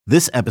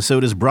This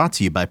episode is brought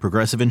to you by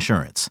Progressive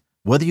Insurance.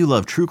 Whether you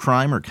love true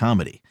crime or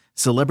comedy,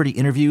 celebrity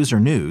interviews or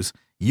news,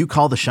 you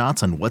call the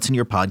shots on what's in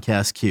your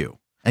podcast queue.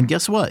 And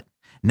guess what?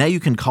 Now you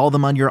can call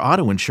them on your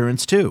auto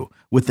insurance too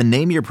with the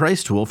Name Your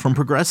Price tool from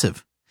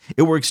Progressive.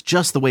 It works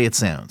just the way it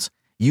sounds.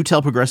 You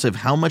tell Progressive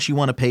how much you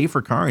want to pay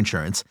for car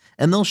insurance,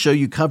 and they'll show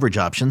you coverage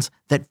options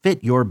that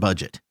fit your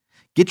budget.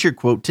 Get your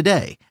quote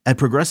today at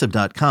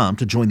Progressive.com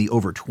to join the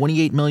over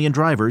 28 million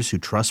drivers who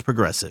trust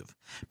Progressive.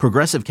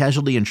 Progressive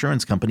Casualty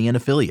Insurance Company and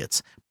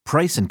Affiliates.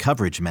 Price and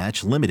coverage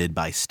match limited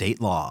by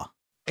state law.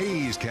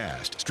 A's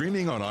Cast,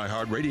 streaming on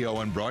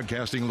iHeartRadio and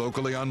broadcasting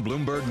locally on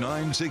Bloomberg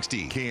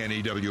 960,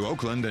 KNEW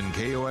Oakland, and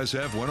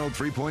KOSF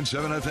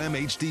 103.7 FM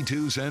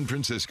HD2 San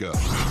Francisco.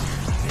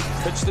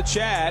 Pitch to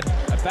Chad,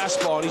 a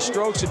fastball, and he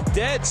strokes it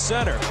dead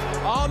center.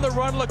 On the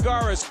run,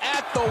 Lagares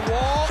at the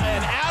wall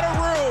and out of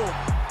room.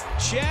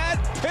 Chad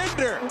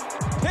Pinder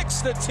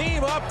picks the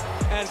team up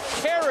and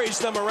carries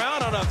them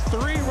around on a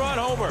 3-run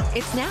homer.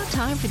 It's now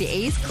time for the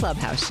A's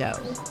Clubhouse Show.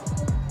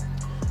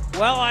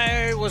 Well,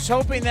 I was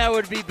hoping that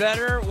would be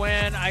better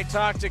when I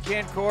talked to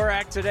Ken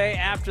Korach today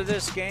after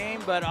this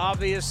game, but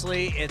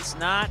obviously it's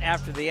not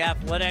after the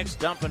Athletics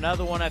dump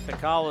another one at the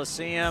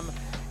Coliseum.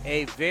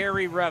 A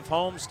very rough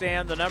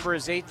homestand. The number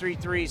is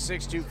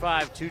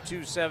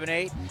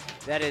 833-625-2278.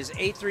 That is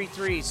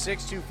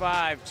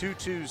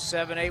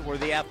 833-625-2278, where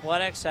the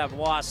Athletics have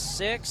lost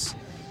 6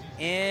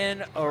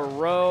 in a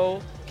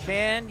row.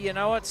 Ken, you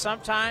know what?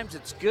 Sometimes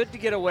it's good to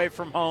get away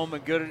from home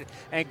and good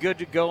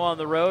to go on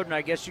the road, and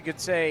I guess you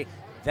could say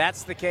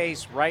that's the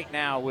case right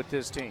now with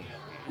this team.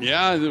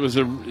 Yeah,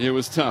 it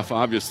was tough,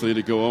 obviously,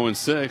 to go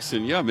 0-6,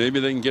 and yeah, maybe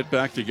they can get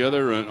back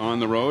together on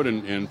the road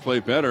and play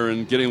better.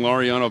 And getting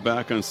Laureano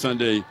back on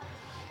Sunday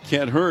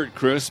can't hurt,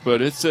 Chris, but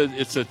it's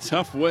a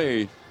tough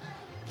way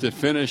to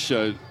finish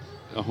a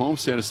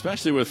homestand,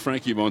 especially with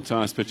Frankie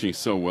Montas pitching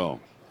so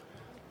well.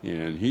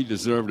 And he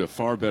deserved a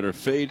far better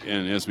fate.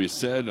 And as we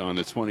said, on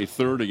the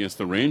 23rd against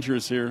the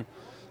Rangers here,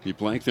 he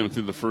blanked them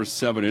through the first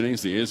 7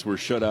 innings. The A's were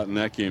shut out in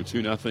that game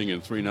 2-0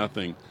 and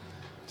 3-0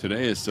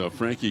 today. So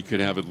Frankie could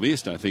have at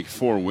least, I think,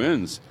 4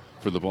 wins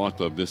for the ball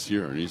club this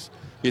year. And he's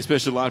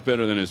pitched a lot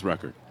better than his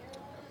record.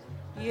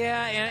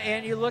 Yeah,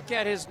 and you look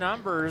at his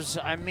numbers,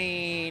 I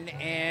mean,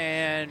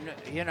 and,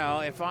 you know,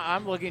 if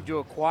I'm looking to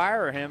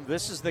acquire him,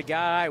 this is the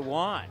guy I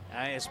want,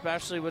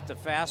 especially with the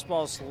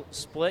fastball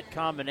split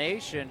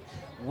combination.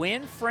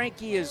 When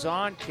Frankie is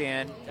on,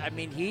 Ken, I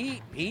mean,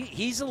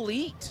 he's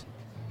elite.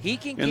 He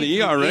can give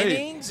you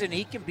innings, and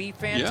he can be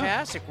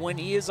fantastic when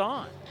he is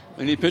on.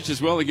 And he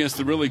pitches well against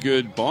the really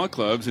good ball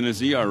clubs, and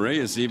his ERA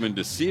is even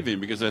deceiving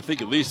because I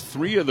think at least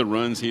 3 of the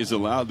runs he's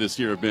allowed this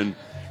year have been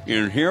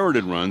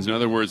inherited runs. In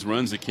other words,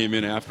 runs that came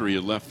in after he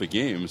had left the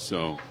game.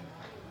 So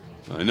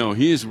I know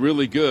he's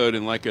really good,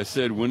 and like I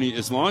said,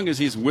 as long as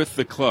he's with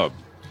the club,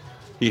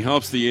 he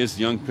helps the A's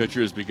young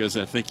pitchers because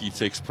I think he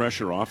takes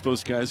pressure off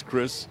those guys,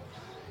 Chris.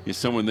 He's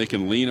someone they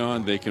can lean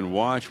on, they can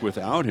watch.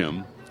 Without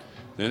him,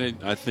 then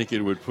I think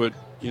it would put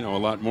a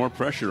lot more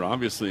pressure,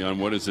 obviously, on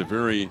what is a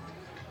very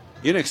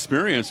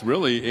inexperienced,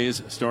 really,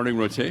 A's starting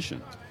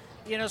rotation.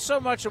 You know,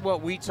 so much of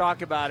what we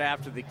talk about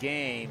after the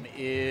game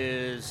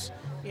is,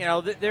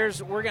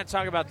 we're going to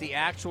talk about the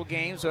actual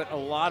games, but a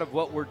lot of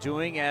what we're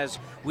doing, as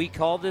we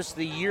call this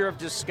the year of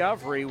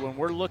discovery, when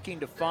we're looking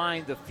to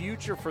find the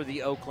future for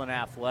the Oakland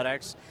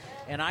Athletics.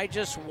 And I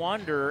just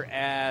wonder,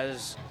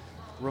 as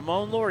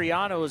Ramon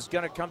Laureano is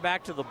going to come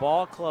back to the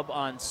ball club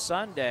on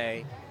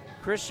Sunday,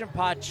 Christian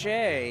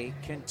Pache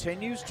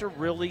continues to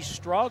really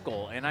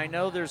struggle. And I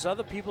know there's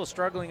other people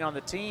struggling on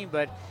the team,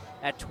 but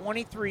at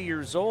 23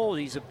 years old,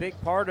 he's a big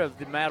part of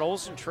the Matt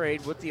Olson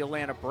trade with the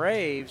Atlanta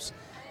Braves.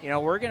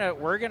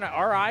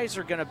 Our eyes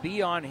are gonna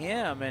be on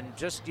him, and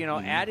just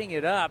adding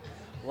it up,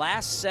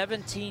 last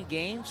 17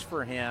 games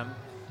for him,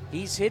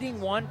 he's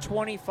hitting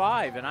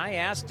 125. And I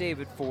asked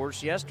David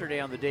Force yesterday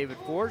on the David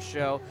Force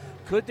Show,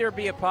 could there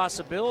be a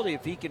possibility,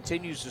 if he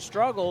continues to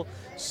struggle,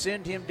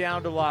 send him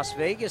down to Las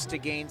Vegas to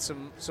gain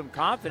some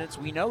confidence?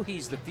 We know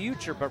he's the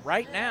future, but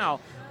right now,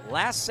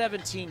 last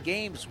 17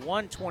 games,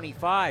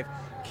 125.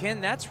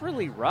 Ken, that's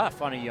really rough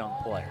on a young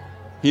player.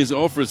 He's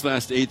 0 for his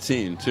last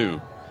 18,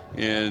 too.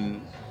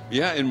 And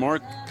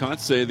Mark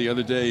Kotsay the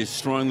other day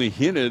strongly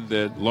hinted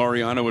that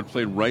Laureano would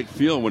play right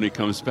field when he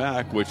comes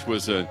back, which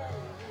was a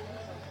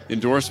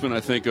endorsement,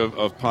 I think,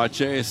 of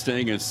Pache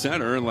staying in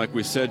center. And like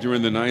we said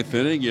during the 9th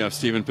inning, you have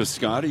Stephen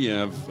Piscotty, you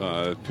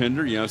have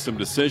Pinder, you have some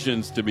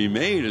decisions to be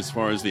made as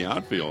far as the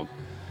outfield.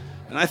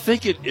 And I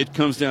think it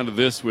comes down to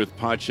this with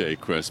Pache,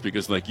 Chris,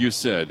 because like you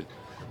said,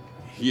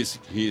 the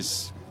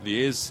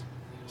A's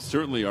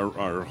certainly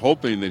are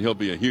hoping that he'll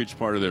be a huge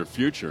part of their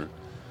future.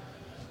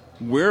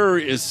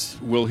 Where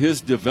will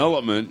his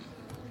development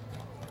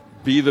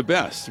be the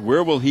best?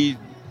 Where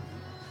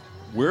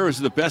is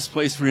the best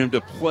place for him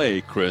to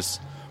play, Chris,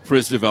 for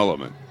his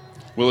development?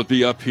 Will it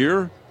be up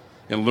here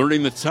and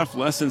learning the tough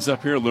lessons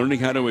up here,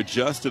 learning how to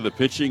adjust to the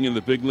pitching in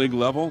the big league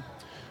level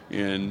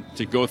and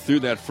to go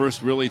through that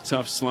first really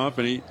tough slump?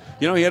 And he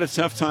had a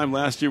tough time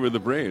last year with the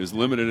Braves,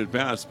 limited at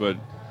bats, but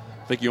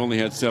I think he only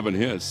had 7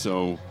 hits.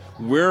 So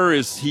where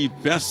is he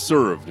best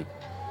served,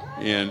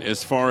 and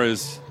as far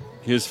as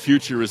his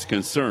future is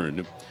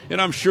concerned.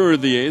 And I'm sure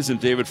the A's and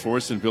David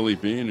Forst and Billy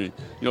Beane,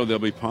 they'll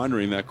be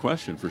pondering that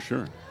question for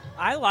sure.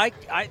 I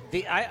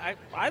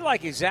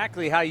like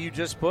exactly how you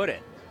just put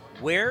it.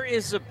 Where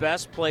is the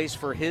best place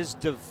for his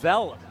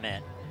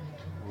development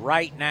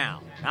right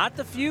now? Not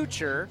the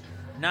future,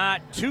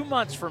 not 2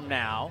 months from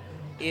now.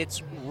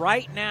 It's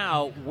right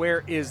now.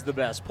 Where is the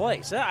best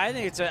place? I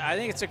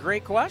think it's a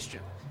great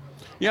question.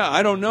 Yeah,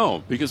 I don't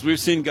know, because we've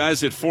seen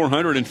guys at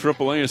 400 in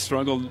AAA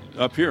struggle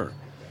up here.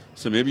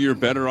 So maybe you're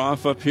better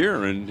off up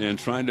here and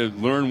trying to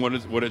learn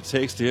what it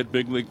takes to hit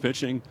big league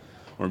pitching.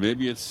 Or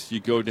maybe it's you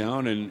go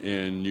down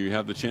and you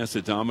have the chance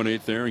to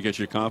dominate there and get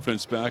your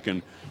confidence back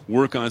and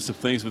work on some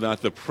things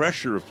without the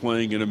pressure of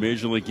playing in a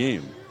major league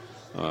game.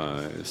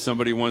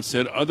 Somebody once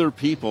said other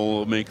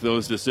people make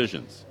those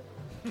decisions.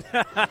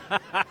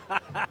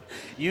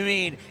 You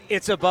mean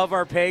it's above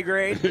our pay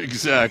grade?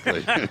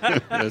 Exactly.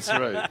 That's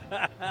right.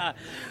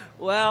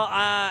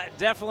 Well,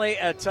 definitely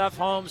a tough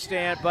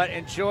homestand, but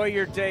enjoy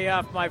your day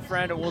off, my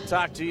friend, and we'll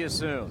talk to you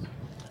soon.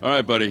 All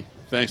right, buddy.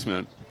 Thanks,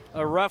 man.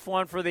 A rough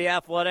one for the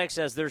Athletics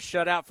as they're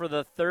shut out for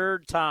the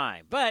third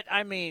time. But,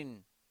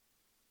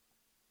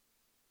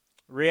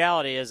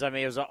 reality is,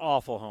 it was an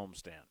awful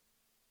homestand.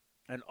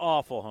 An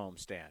awful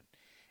homestand.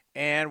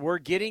 And we're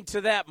getting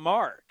to that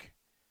mark.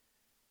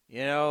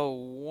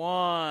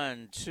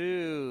 1,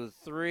 2,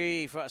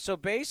 3, 5. So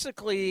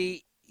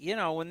basically,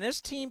 when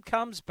this team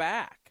comes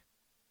back,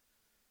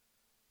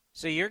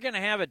 so you're going to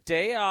have a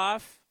day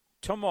off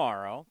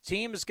tomorrow.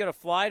 Team is going to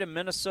fly to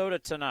Minnesota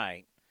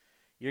tonight.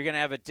 You're going to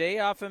have a day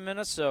off in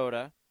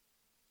Minnesota,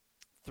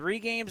 3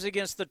 games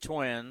against the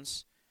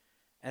Twins,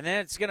 and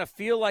then it's going to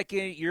feel like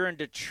you're in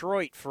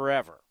Detroit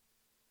forever.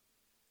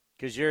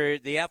 Because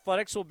the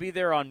Athletics will be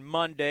there on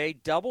Monday,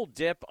 double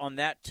dip on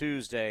that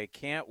Tuesday.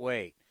 Can't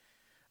wait.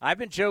 I've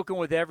been joking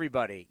with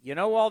everybody.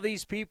 All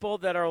these people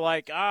that are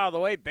like, the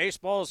way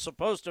baseball is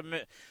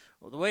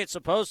the way it's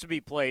supposed to be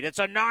played, it's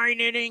a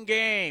 9-inning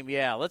game.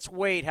 Yeah, let's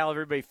wait how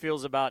everybody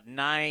feels about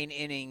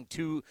 9-inning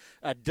to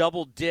a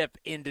double dip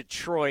in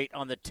Detroit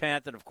on the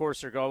 10th. And, of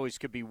course, there always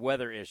could be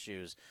weather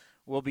issues.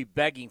 We'll be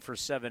begging for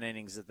 7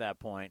 innings at that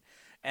point.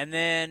 And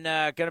then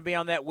going to be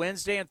on that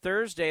Wednesday and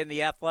Thursday, and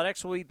the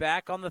Athletics will be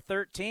back on the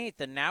 13th.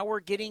 And now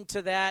we're getting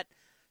to that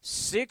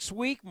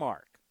 6-week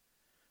mark.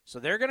 So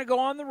they're going to go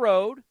on the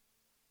road.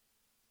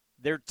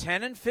 They're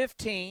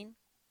 10-15.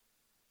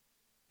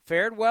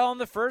 Fared well on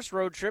the first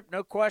road trip,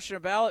 no question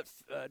about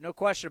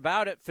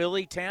it.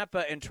 Philly,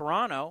 Tampa, and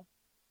Toronto.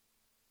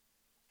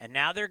 And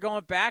now they're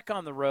going back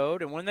on the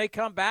road. And when they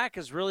come back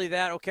is really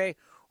that, okay,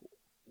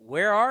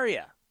 where are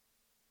you?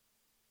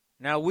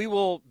 Now, we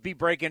will be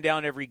breaking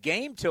down every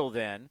game till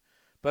then,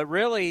 but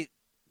really,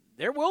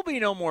 there will be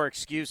no more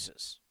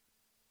excuses.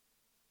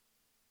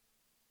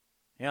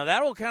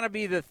 That will kind of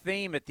be the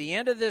theme at the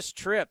end of this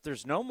trip.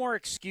 There's no more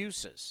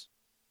excuses.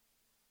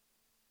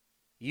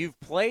 You've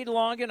played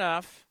long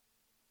enough.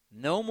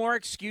 No more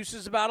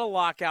excuses about a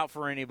lockout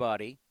for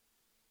anybody.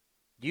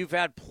 You've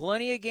had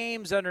plenty of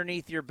games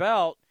underneath your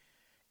belt,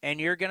 and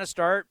you're going to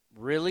start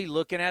really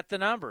looking at the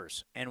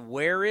numbers. And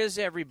where is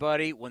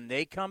everybody when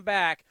they come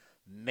back?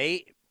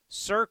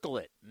 Circle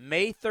it.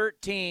 May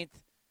 13th,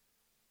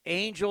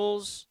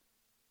 Angels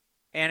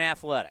and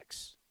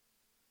Athletics.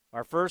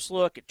 Our first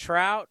look at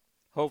Trout.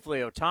 Hopefully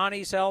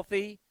Ohtani's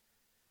healthy.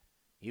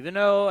 Even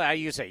though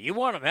you say, you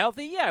want him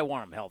healthy? Yeah, I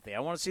want him healthy.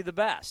 I want to see the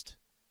best.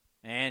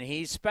 And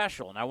he's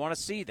special, and I want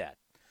to see that.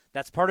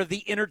 That's part of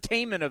the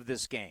entertainment of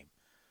this game.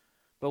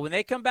 But when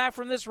they come back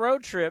from this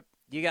road trip,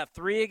 you got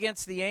 3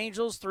 against the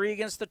Angels, 3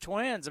 against the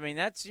Twins.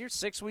 That's you're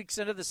 6 weeks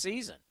into the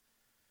season.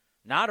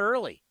 Not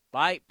early.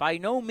 By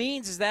no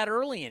means is that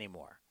early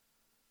anymore.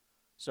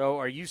 So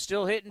are you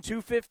still hitting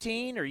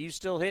 215? Are you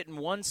still hitting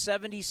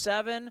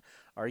 177?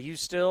 Are you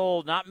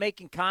still not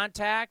making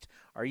contact?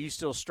 Are you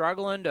still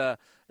struggling to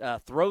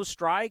throw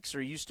strikes?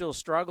 Are you still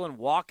struggling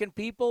walking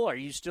people? Are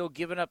you still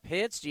giving up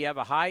hits? Do you have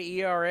a high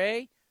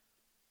ERA?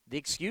 The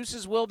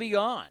excuses will be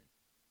gone.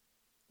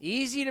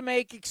 Easy to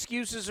make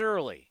excuses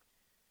early.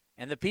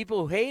 And the people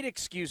who hate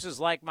excuses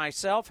like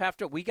myself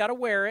we got to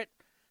wear it.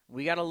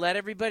 We got to let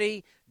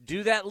everybody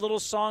do that little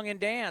song and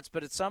dance.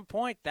 But at some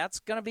point, that's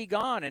going to be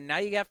gone. And now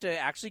you have to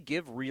actually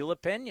give real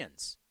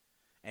opinions.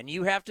 And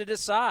you have to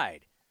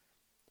decide,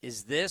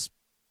 is this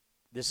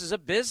is a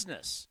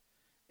business.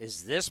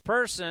 Is this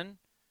person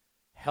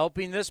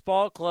helping this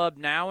ball club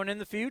now and in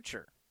the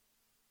future?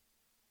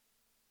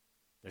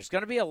 There's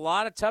going to be a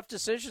lot of tough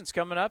decisions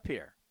coming up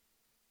here.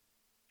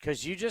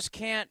 Because you just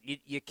can't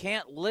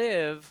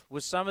live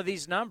with some of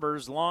these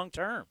numbers long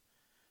term.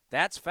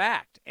 That's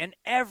fact, and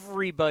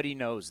everybody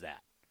knows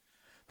that.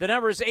 The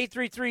number is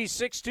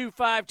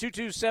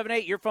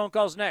 833-625-2278. Your phone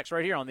call's next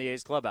right here on the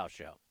A's Clubhouse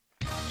Show.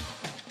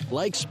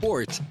 Like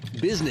sports,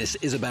 business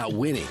is about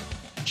winning.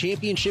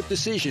 Championship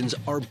decisions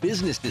are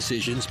business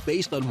decisions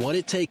based on what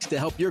it takes to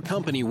help your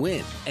company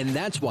win. And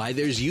that's why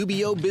there's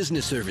UBO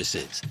Business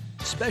Services.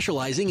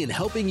 specializing in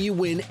helping you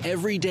win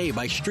every day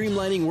by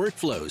streamlining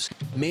workflows,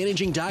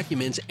 managing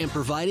documents, and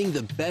providing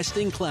the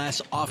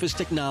best-in-class office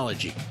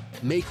technology.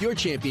 Make your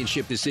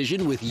championship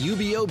decision with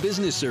UBEO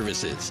Business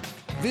Services.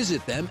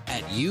 Visit them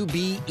at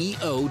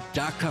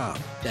ubeo.com.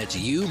 That's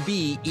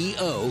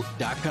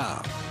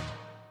ubeo.com.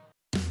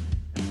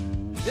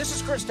 This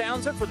is Chris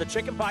Townsend for the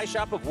Chicken Pie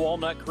Shop of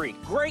Walnut Creek.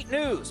 Great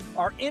news!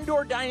 Our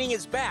indoor dining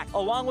is back,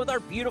 along with our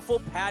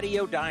beautiful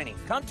patio dining.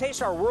 Come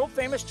taste our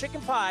world-famous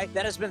chicken pie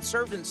that has been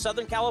served in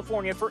Southern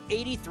California for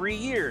 83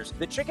 years.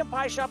 The Chicken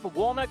Pie Shop of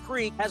Walnut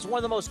Creek has one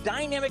of the most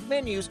dynamic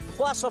menus,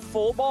 plus a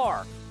full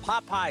bar.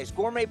 Pot pies,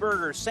 gourmet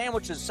burgers,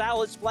 sandwiches,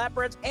 salads,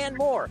 flatbreads, and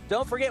more.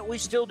 Don't forget, we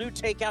still do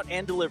takeout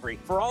and delivery.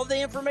 For all the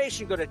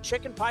information, go to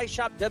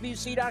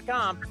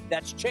chickenpieshopwc.com.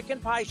 That's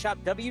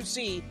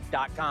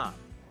chickenpieshopwc.com.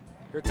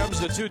 Here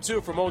comes the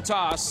 2-2 from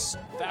Montas.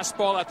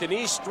 Fastball at the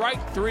knee,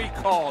 strike three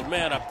called.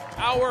 Man, a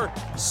power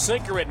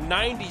sinker at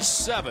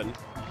 97.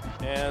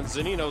 And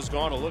Zunino's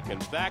gone to looking.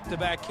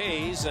 Back-to-back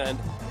Ks and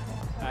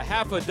a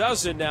half a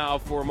dozen now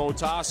for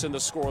Montas in the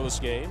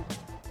scoreless game.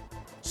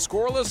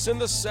 Scoreless in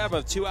the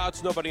seventh. 2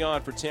 outs, nobody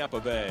on for Tampa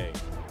Bay.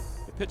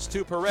 The pitch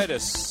to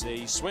Paredes.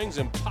 He swings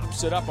and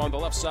pops it up on the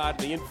left side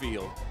of the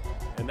infield.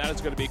 And that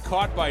is going to be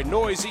caught by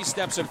Noyes. He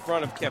steps in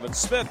front of Kevin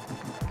Smith.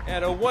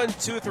 And a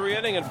 1-2-3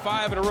 inning and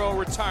 5 in a row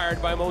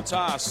retired by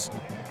Montas.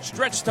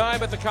 Stretch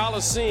time at the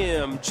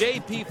Coliseum.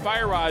 J.P.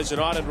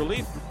 Fireisen on in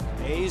relief.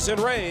 A's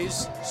and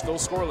Rays still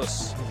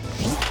scoreless.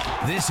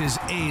 This is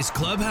A's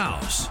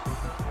Clubhouse.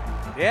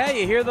 Yeah,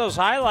 you hear those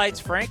highlights.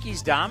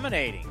 Frankie's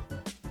dominating.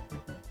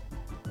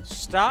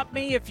 Stop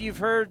me if you've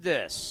heard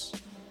this.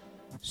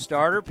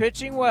 Starter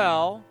pitching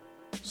well.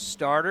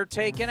 Starter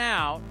taken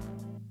out.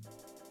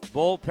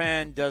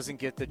 Bullpen doesn't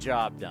get the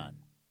job done.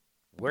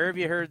 Where have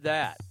you heard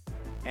that?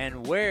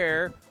 And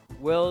where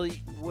will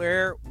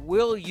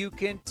you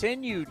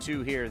continue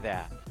to hear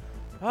that?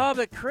 Oh,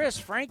 but Chris,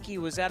 Frankie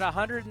was at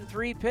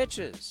 103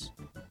 pitches.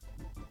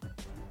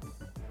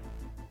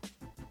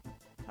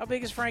 How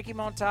big is Frankie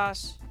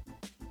Montas?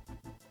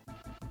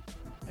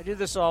 I do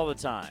this all the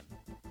time.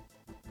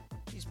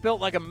 He's built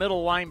like a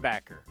middle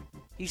linebacker.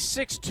 He's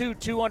 6'2",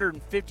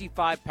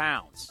 255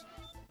 pounds.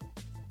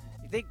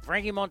 You think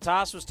Frankie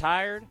Montas was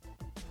tired?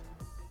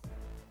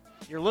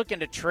 You're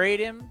looking to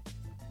trade him?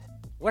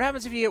 What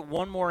happens if you get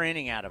one more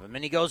inning out of him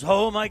and he goes,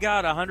 oh my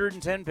God,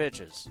 110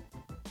 pitches?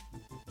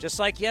 Just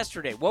like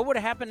yesterday. What would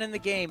have happened in the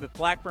game if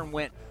Blackburn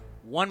went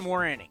one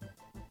more inning?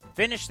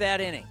 Finish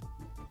that inning.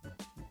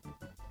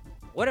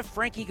 What if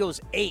Frankie goes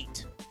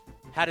 8?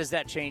 How does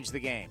that change the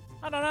game?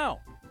 I don't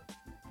know.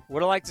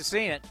 Would have liked to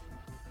see it.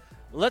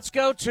 Let's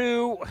go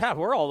to,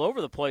 we're all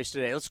over the place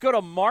today. Let's go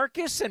to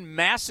Marcus in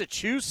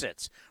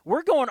Massachusetts.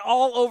 We're going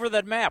all over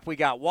the map. We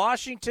got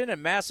Washington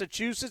and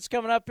Massachusetts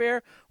coming up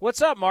here.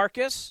 What's up,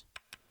 Marcus?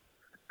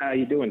 How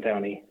you doing,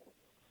 Tony?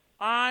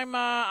 I'm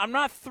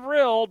not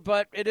thrilled,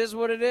 but it is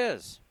what it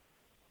is.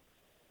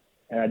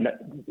 And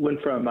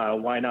went from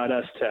why not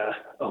us to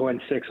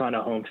 0-6 on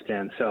a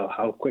homestand. So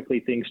how quickly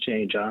things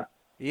change, huh?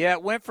 Yeah,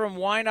 it went from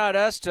why not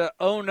us to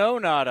oh no,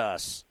 not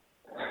us.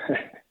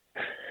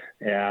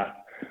 Yeah.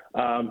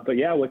 But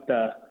yeah, with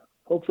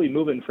hopefully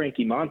moving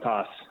Frankie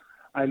Montas,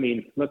 I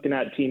mean, looking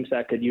at teams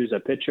that could use a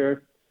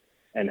pitcher,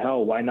 and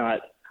hell, why not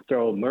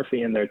throw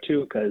Murphy in there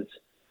too? Because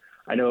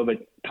I know of a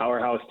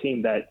powerhouse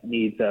team that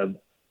needs a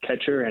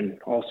catcher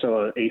and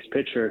also an ace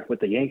pitcher with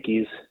the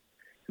Yankees,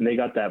 and they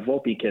got that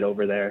Volpe kid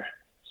over there.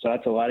 So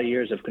that's a lot of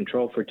years of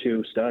control for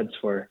 2 studs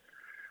for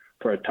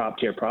a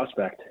top-tier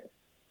prospect.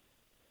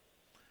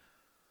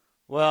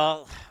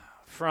 Well,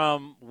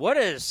 from what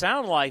it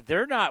sounds like,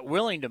 they're not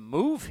willing to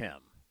move him.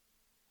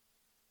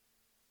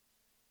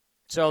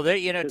 So that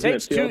it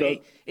takes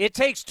two. It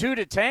takes 2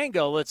 to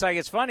tango.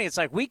 It's funny. It's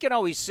like we can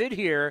always sit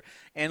here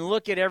and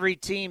look at every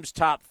team's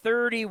top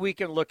 30. We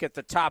can look at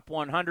the top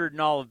 100 in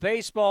all of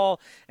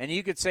baseball, and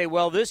you could say,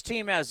 well, this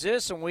team has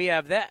this and we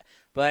have that.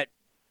 But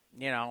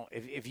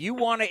if you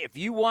want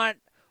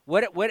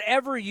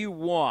whatever you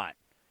want,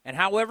 and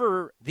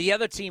however the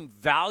other team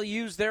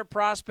values their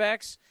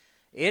prospects,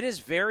 it is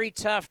very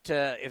tough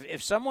to.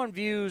 If someone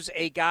views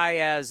a guy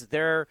as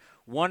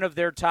one of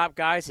their top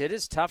guys, it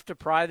is tough to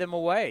pry them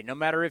away, no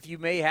matter if you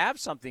may have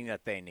something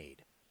that they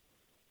need.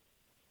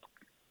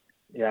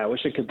 Yeah, I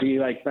wish it could be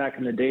like back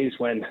in the days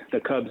when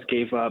the Cubs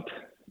gave up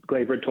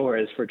Gleyber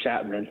Torres for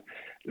Chapman,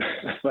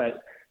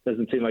 but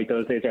doesn't seem like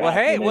those days are Well,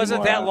 hey, it anymore.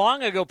 wasn't that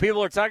long ago.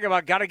 People are talking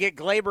about got to get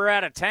Gleyber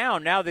out of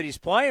town. Now that he's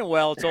playing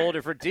well, it's a whole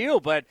different deal.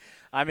 But,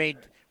 I mean,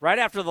 right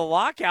after the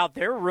lockout,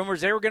 there were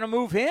rumors they were going to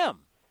move him.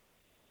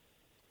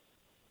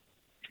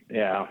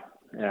 Yeah.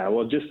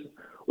 Well, just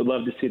would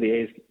love to see the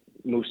A's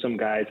move some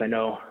guys. I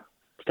know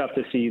it's tough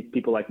to see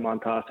people like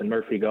Montas and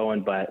Murphy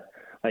going, but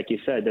like you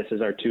said, this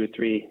is our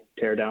 2-3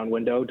 tear-down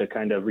window to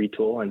kind of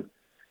retool and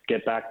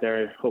get back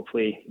there,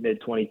 hopefully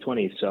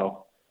mid-2020.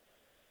 So,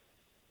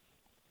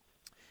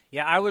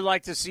 yeah, I would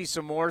like to see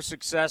some more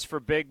success for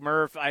Big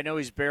Murph. I know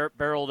he's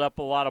barreled up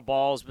a lot of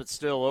balls, but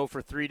still 0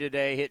 for 3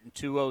 today, hitting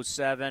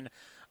 207.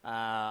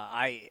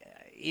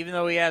 even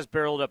though he has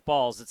barreled up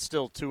balls, it's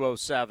still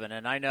 207.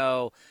 And I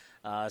know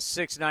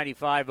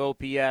 695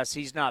 OPS,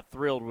 he's not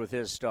thrilled with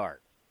his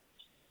start.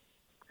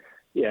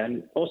 Yeah,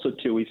 and also,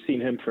 too, we've seen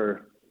him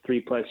for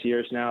 3+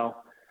 years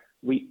now.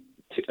 He's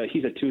a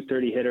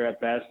 230 hitter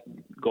at best,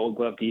 Gold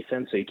Glove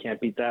defense, so you can't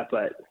beat that.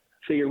 But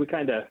figure we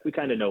kind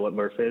of know what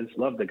Murph is.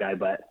 Love the guy,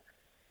 but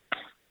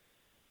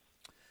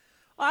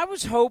I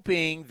was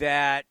hoping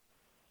that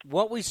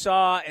what we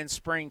saw in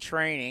spring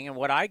training and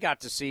what I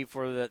got to see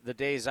for the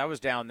days I was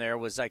down there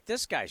was like,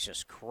 this guy's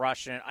just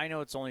crushing it. I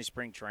know it's only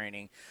spring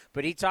training,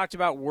 but he talked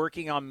about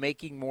working on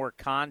making more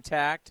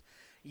contact.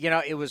 You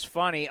know, it was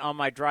funny on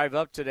my drive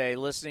up today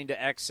listening to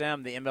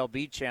XM, the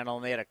MLB channel,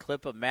 and they had a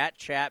clip of Matt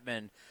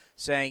Chapman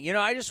saying, you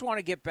know, I just want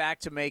to get back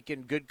to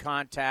making good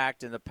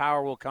contact and the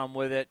power will come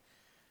with it.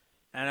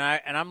 And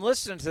I'm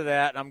listening to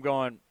that and I'm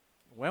going,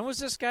 when was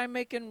this guy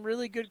making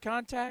really good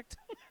contact?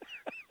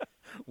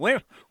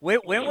 When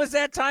was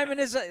that time in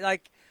his,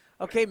 like,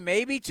 okay,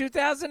 maybe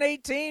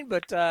 2018,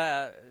 but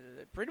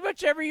pretty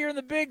much every year in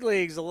the big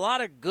leagues, a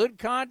lot of good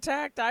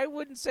contact. I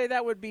wouldn't say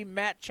that would be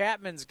Matt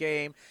Chapman's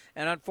game,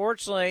 and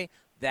unfortunately,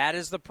 that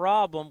is the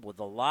problem with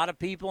a lot of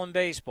people in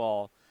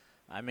baseball.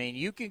 I mean,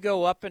 you can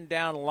go up and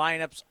down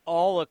lineups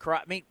all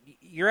across. I mean,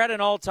 you're at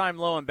an all-time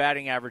low in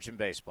batting average in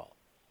baseball.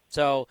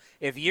 So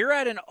if you're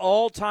at an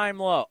all-time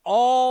low,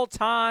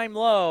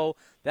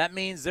 that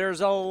means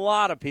there's a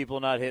lot of people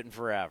not hitting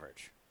for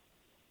average.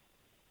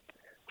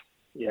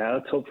 Yeah,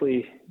 let's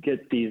hopefully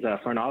get these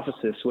front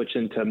offices switch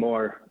into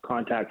more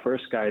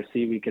contact-first guys,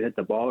 see if we can hit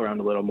the ball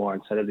around a little more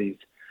instead of these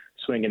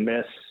swing and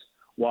miss,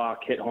 walk,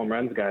 hit home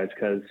runs guys,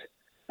 because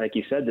like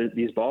you said,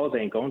 these balls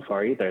ain't going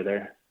far either.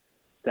 They're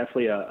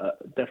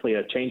definitely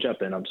a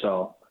change-up in them,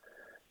 so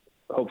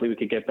hopefully we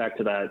could get back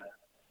to that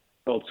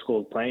old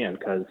school playing,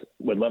 because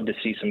we'd love to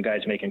see some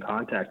guys making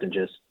contact and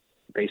just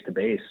base to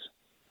base.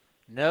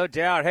 No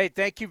doubt. Hey,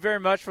 thank you very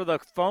much for the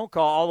phone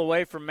call all the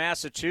way from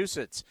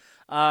Massachusetts.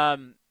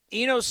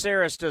 Eno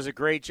Saris does a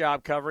great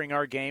job covering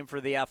our game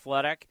for The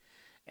Athletic,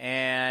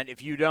 and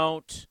if you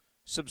don't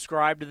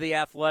subscribe to The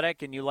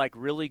Athletic and you like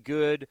really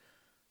good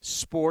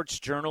sports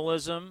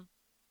journalism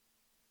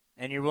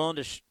and you're willing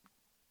to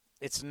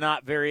it's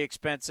not very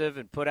expensive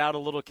and put out a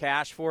little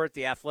cash for it.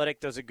 The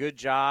Athletic does a good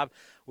job,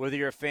 whether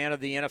you're a fan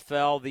of the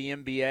NFL, the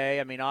NBA.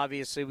 I mean,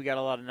 obviously we got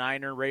a lot of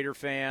Niner, Raider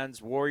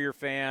fans, Warrior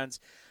fans.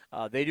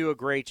 They do a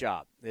great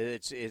job.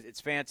 It's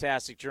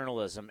fantastic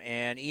journalism.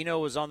 And Eno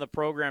was on the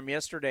program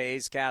yesterday,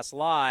 A's Cast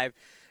Live,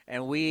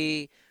 and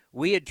we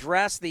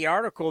addressed the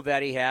article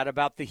that he had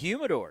about the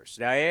humidors.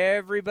 Now,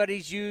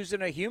 everybody's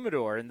using a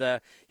humidor, and the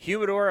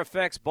humidor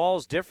affects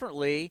balls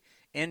differently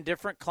in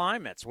different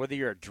climates, whether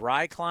you're a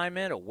dry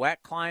climate, a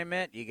wet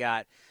climate. You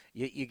got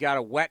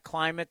a wet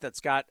climate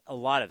that's got a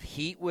lot of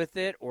heat with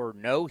it or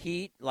no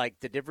heat, like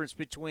the difference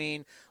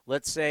between,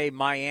 let's say,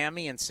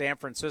 Miami and San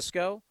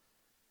Francisco.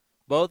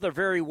 Both are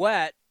very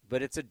wet,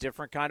 but it's a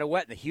different kind of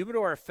wet. And the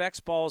humidor affects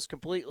balls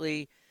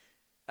completely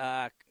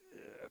different.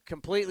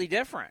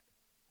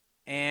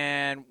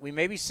 And we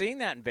may be seeing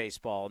that in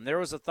baseball. And there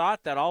was a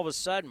thought that all of a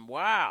sudden,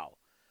 wow,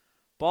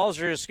 balls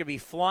are just going to be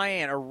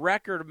flying. A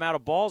record amount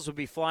of balls will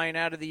be flying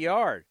out of the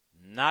yard.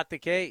 Not the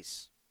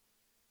case.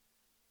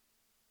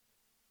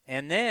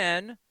 And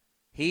then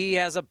he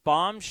has a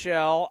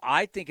bombshell.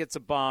 I think it's a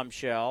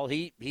bombshell.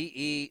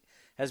 He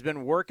has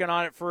been working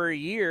on it for a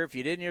year. If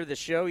you didn't hear the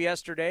show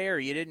yesterday or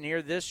you didn't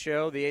hear this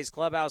show, the A's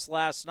Clubhouse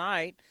last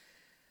night,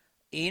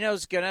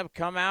 Eno's going to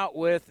come out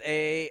with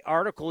an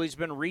article he's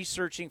been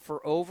researching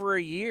for over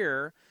a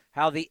year,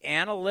 how the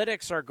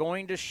analytics are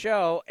going to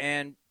show,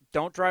 and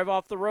don't drive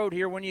off the road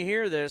here when you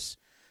hear this,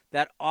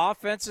 that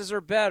offenses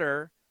are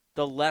better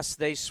the less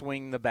they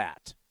swing the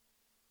bat.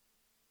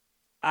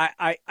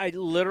 I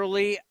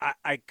literally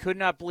could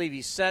not believe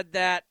he said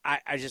that.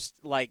 I just,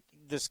 like,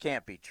 this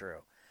can't be true.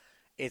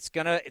 It's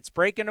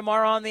breaking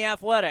tomorrow on The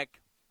Athletic,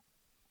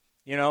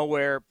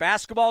 where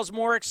basketball's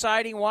more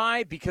exciting.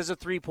 Why? Because of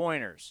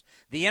three-pointers.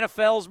 The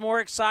NFL's more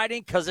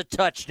exciting because of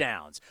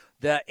touchdowns.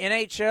 The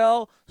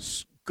NHL,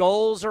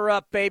 goals are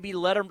up, baby.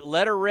 Let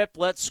her rip,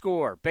 let's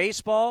score.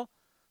 Baseball,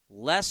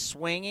 less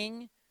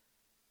swinging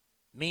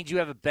means you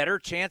have a better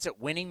chance at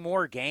winning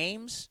more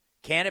games.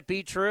 Can it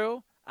be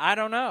true? I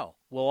don't know.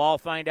 We'll all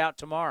find out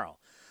tomorrow.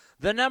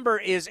 The number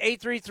is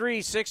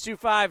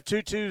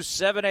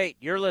 833-625-2278.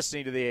 You're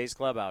listening to the A's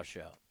Clubhouse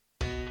Show.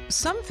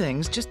 Some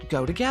things just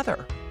go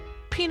together.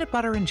 Peanut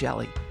butter and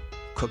jelly,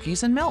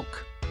 cookies and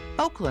milk,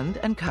 Oakland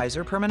and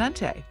Kaiser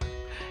Permanente.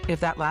 If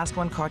that last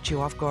one caught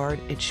you off guard,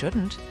 it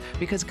shouldn't,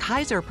 because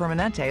Kaiser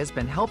Permanente has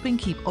been helping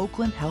keep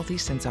Oakland healthy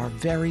since our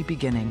very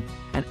beginning.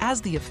 And as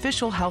the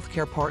official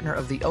healthcare partner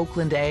of the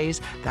Oakland A's,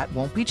 that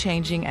won't be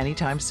changing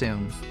anytime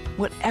soon.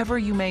 Whatever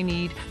you may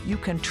need, you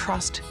can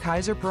trust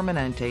Kaiser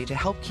Permanente to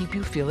help keep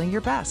you feeling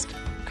your best.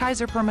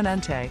 Kaiser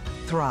Permanente.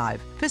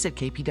 Thrive. Visit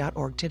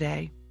kp.org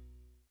today.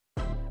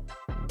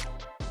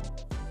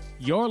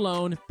 Your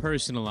loan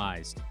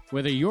personalized.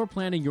 Whether you're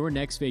planning your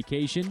next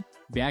vacation,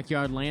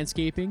 backyard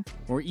landscaping,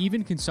 or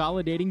even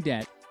consolidating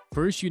debt,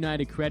 First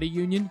United Credit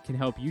Union can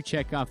help you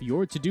check off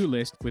your to-do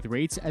list with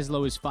rates as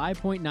low as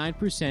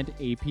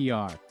 5.9%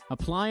 APR.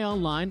 Apply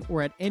online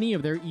or at any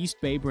of their East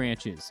Bay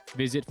branches.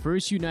 Visit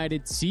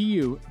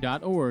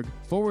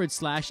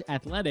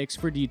firstunitedcu.org/athletics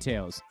for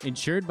details.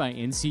 Insured by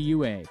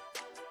NCUA.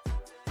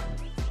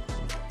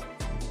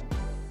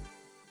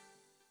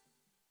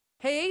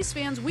 Hey Ace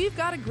fans, we've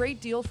got a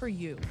great deal for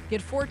you.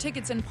 Get 4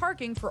 tickets and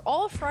parking for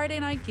all Friday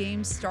night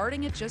games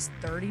starting at just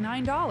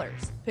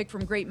 $39. Pick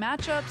from great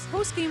matchups,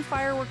 post-game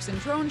fireworks and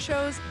drone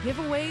shows,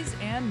 giveaways,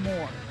 and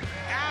more.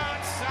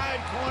 Outside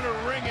corner,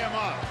 ring him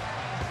up.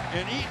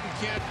 And Eaton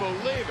can't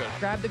believe it.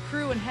 Grab the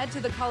crew and head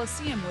to the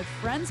Coliseum with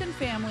friends and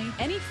family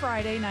any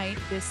Friday night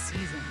this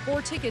season.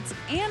 4 tickets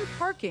and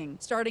parking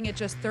starting at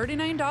just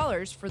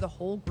 $39 for the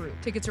whole group.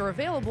 Tickets are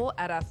available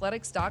at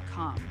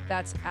athletics.com.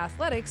 That's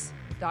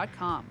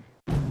athletics.com.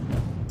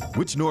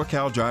 Which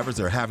NorCal drivers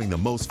are having the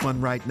most fun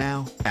right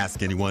now?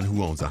 Ask anyone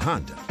who owns a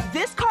Honda.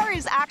 This car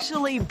is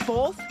actually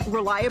both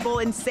reliable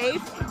and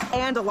safe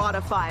and a lot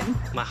of fun.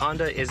 My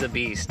Honda is a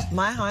beast.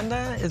 My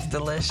Honda is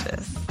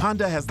delicious.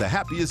 Honda has the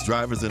happiest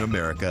drivers in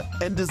America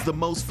and is the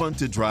most fun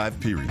to drive,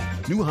 period.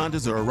 New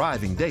Hondas are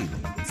arriving daily.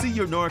 See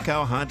your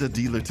NorCal Honda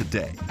dealer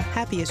today.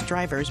 Happiest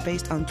drivers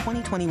based on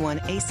 2021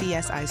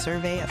 ACSI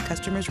survey of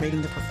customers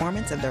rating the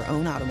performance of their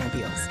own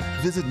automobiles.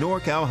 Visit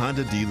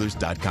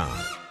NorCalHondaDealers.com.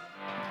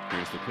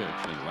 Here's the pitch,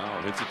 and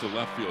Lauer hits it to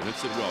left field,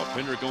 hits it well.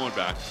 Pinder going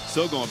back,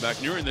 still going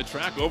back, nearing the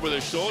track, over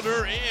the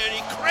shoulder, and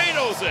he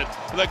cradles it.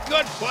 The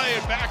good play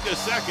and back to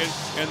second,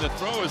 and the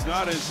throw is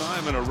not in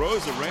time, and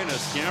Arozarena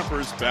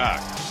scampers back.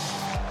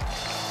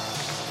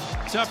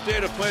 Tough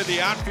day to play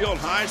the outfield,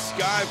 high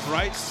sky,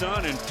 bright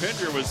sun, and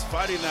Pinder was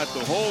fighting that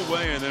the whole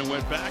way, and then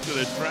went back to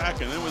the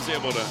track, and then was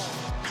able to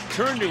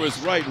turn to his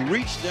right,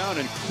 reach down,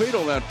 and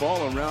cradle that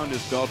ball around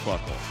his belt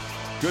buckle.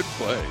 Good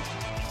play.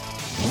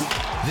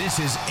 This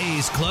is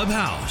A's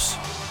Clubhouse.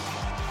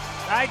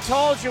 I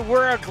told you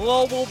we're a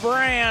global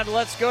brand.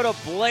 Let's go to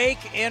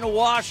Blake in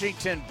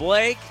Washington.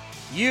 Blake,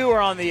 you are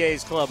on the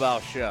A's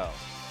Clubhouse show.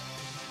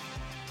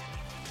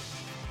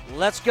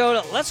 Let's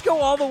go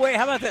all the way.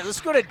 How about that?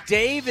 Let's go to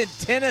Dave in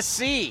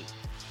Tennessee.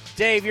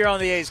 Dave, you're on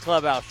the A's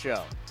Clubhouse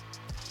show.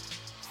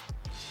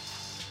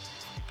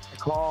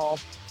 Call.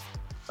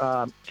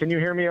 Can you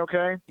hear me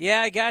okay?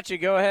 Yeah, I got you.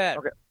 Go ahead.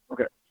 Okay.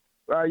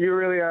 You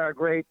really are a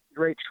great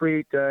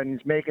treat, and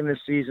it's making this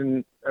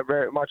season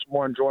very much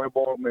more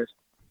enjoyable.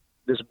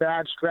 This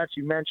bad stretch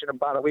you mentioned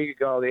about a week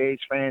ago, the A's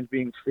fans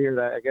being feared,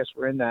 I guess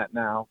we're in that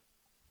now.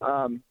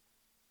 2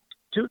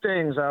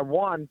 things.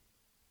 One,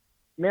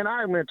 man,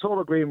 I'm in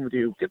total agreement with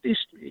you. Get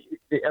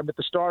with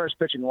the starters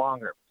pitching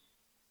longer.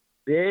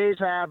 The A's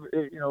have,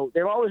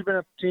 they've always been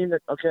a team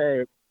that,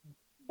 okay,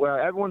 well,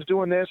 everyone's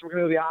doing this, we're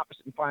going to do the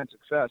opposite and find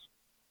success.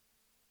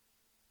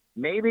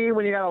 Maybe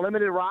when you got a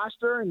limited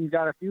roster and you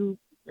got a few,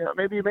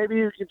 maybe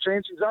you can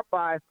change things up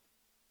by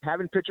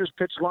having pitchers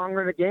pitch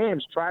longer in the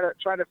games. Try to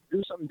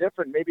do something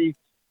different. Maybe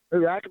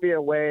that could be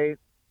a way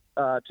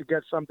to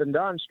get something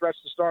done. Stretch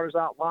the starters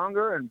out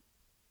longer, and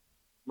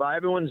while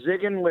everyone's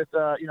zigging with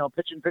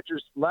pitching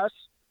pitchers less,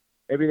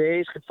 maybe the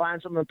A's could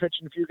find someone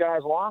pitching a few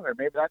guys longer.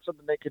 Maybe that's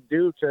something they could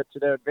do to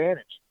their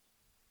advantage.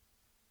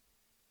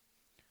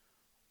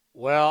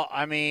 Well,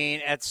 I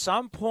mean, at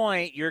some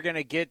point you're going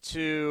to get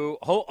to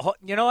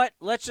you know what?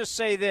 Let's just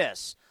say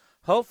this.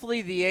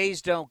 Hopefully the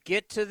A's don't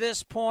get to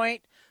this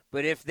point,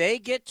 but if they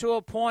get to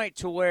a point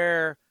to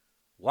where,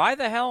 why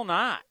the hell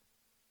not?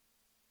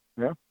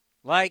 Yeah.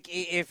 Like,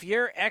 if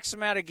you're X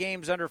amount of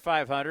games under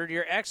 500,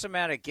 you're X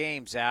amount of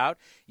games out,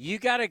 you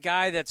got a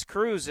guy that's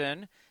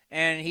cruising,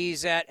 and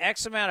he's at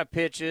X amount of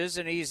pitches,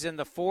 and he's in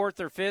the 4th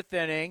or 5th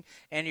inning,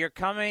 and you're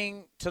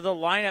coming to the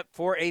lineup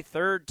for a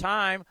 3rd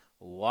time.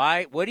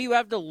 Why? What do you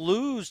have to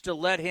lose to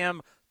let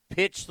him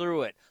pitch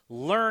through it?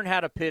 Learn how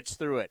to pitch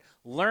through it.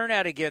 Learn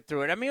how to get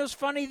through it. I mean, it was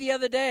funny the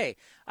other day.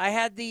 I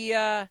had the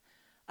I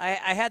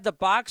had the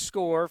box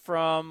score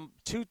from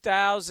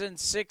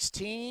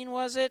 2016,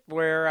 was it,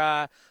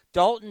 where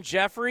Dalton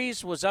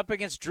Jeffries was up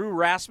against Drew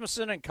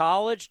Rasmussen in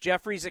college.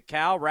 Jeffries at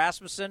Cal,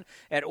 Rasmussen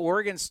at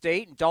Oregon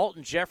State, and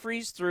Dalton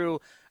Jeffries through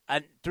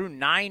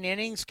 9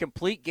 innings,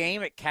 complete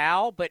game at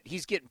Cal, but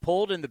he's getting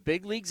pulled in the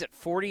big leagues at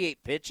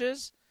 48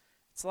 pitches.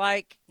 It's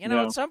like,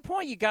 at some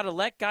point you got to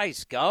let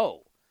guys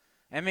go.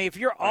 I mean, if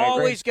you're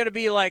always going to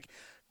be like,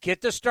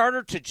 get the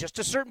starter to just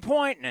a certain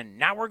point, and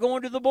now we're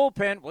going to the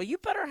bullpen, well, you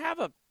better have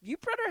a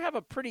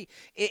pretty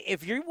 –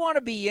 if you want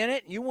to be in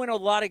it and you win a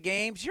lot of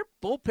games, your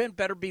bullpen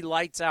better be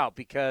lights out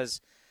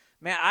because,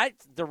 man,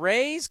 the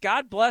Rays,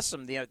 God bless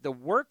them, the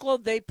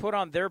workload they put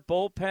on their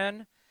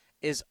bullpen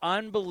is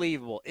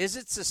unbelievable. Is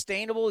it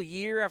sustainable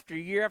year after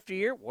year after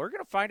year? We're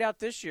going to find out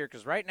this year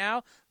because right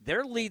now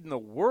they're leading the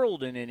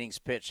world in innings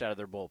pitched out of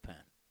their bullpen.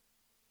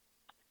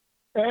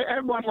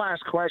 And one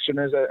last question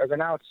as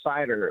an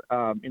outsider.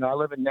 I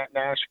live in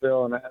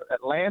Nashville, and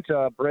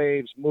Atlanta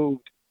Braves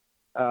moved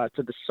to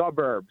the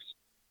suburbs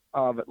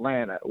of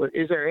Atlanta.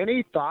 Is there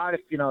any thought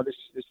if this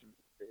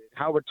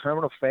Howard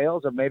Terminal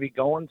fails of maybe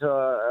going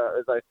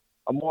to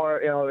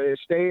more,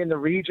 stay in the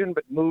region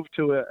but move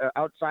to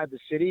outside the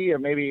city, or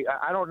maybe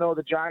I don't know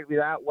the geography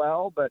that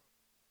well, but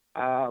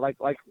like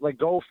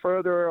go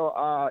further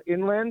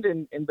inland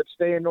and but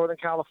stay in Northern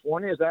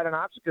California? Is that an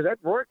option? Because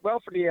that worked well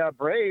for the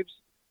Braves.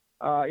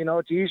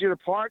 It's easier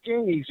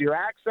parking, easier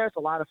access. A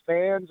lot of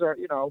fans are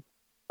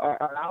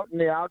out in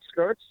the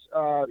outskirts.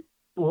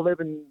 Who live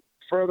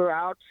further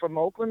out from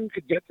Oakland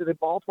could get to the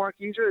ballpark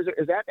easier.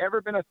 Has that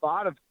ever been a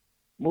thought of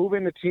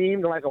moving the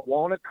team to like a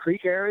Walnut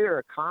Creek area or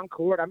a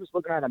Concord? I'm just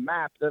looking at a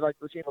map. They're like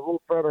the team a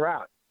little further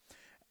out.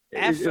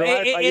 Because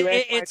I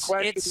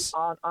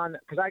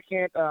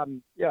can't.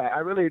 I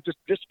really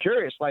just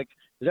curious. Like,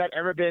 has that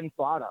ever been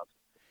thought of?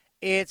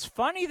 It's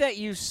funny that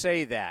you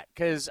say that,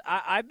 because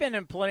I've been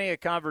in plenty of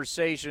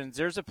conversations.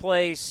 There's a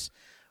place.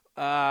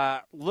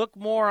 Look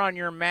more on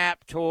your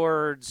map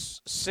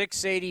towards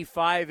 680,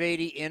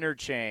 580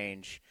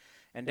 interchange,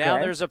 and down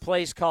there's a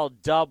place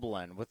called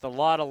Dublin with a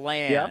lot of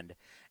land. Yep.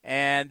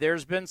 And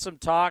there's been some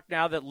talk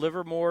now that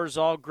Livermore's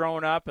all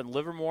grown up, and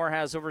Livermore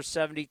has over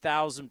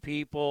 70,000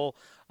 people.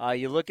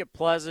 You look at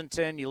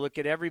Pleasanton, you look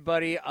at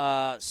everybody,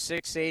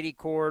 680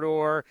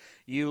 corridor.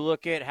 You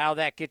look at how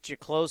that gets you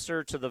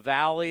closer to the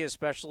valley,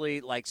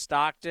 especially like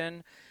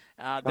Stockton.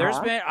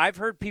 I've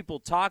heard people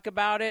talk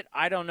about it.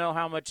 I don't know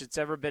how much it's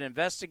ever been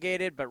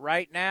investigated, but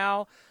right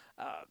now,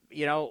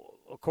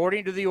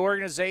 according to the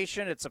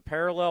organization, it's a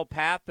parallel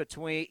path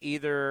between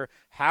either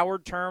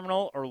Howard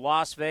Terminal or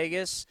Las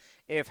Vegas.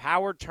 If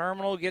Howard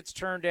Terminal gets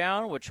turned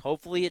down, which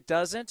hopefully it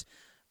doesn't,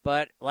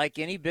 but like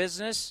any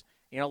business,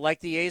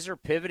 like the A's are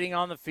pivoting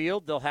on the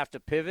field, they'll have to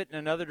pivot in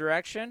another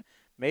direction.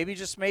 Maybe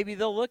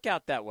they'll look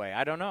out that way.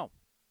 I don't know.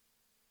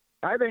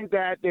 I think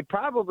that it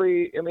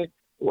probably,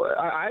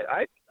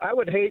 I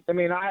would hate,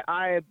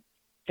 I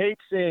hate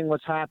seeing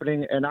what's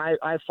happening, and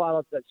I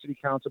followed that city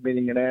council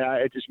meeting, and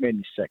it just made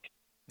me sick.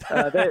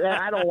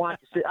 I don't want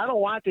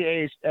the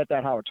A's at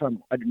that Howard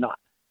Terminal. I do not.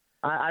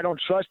 I don't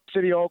trust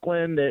City of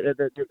Oakland.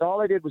 All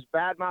they did was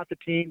badmouth the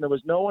team. There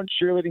was no one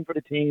cheerleading for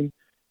the team.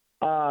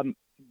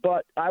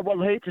 But I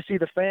would hate to see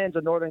the fans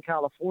of Northern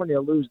California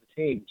lose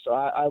the team. So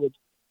I was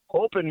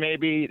hoping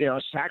maybe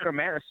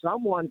Sacramento,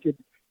 someone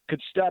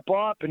could step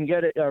up and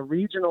get a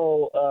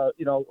regional.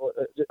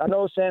 I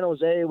know San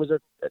Jose was a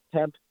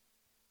attempt,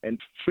 and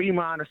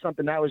Fremont or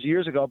something, that was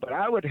years ago. But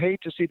I would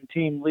hate to see the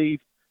team leave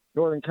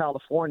Northern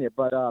California.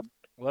 But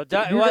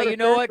you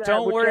know what?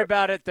 Don't worry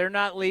about it. They're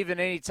not leaving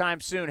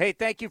anytime soon. Hey,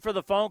 thank you for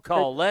the phone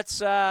call.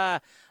 Let's. I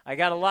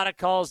got a lot of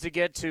calls to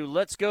get to.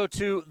 Let's go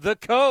to the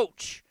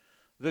coach.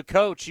 The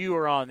coach, you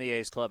are on the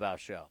A's Clubhouse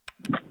Show.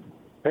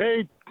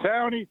 Hey,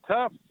 Townie,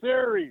 tough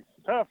series.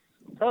 Tough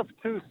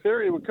 2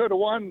 series. We could have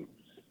won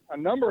a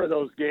number of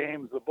those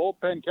games. The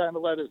bullpen kind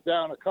of let us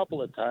down a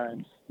couple of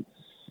times.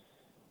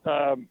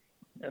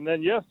 And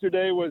then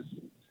yesterday was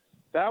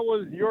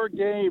your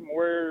game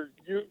where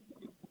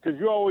because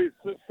you always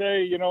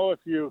say, if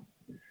you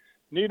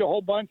need a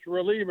whole bunch of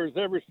relievers,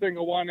 every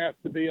single one has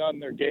to be on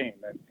their game.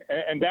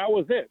 And that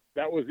was it.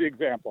 That was the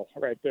example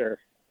right there,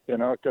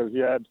 because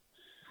you had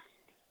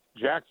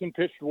Jackson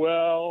pitched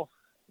well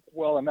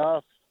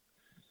enough.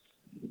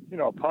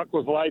 Puck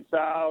was lights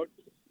out,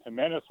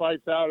 Jimenez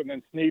lights out, and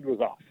then Snead was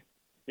off.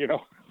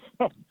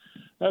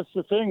 That's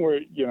the thing where,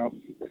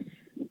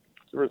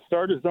 the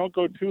starters don't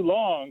go too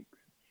long.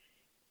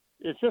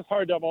 It's just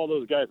hard to have all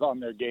those guys on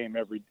their game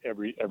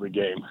every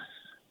game.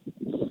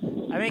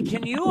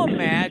 Can you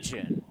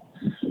imagine,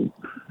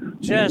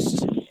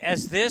 just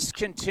as this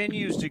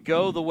continues to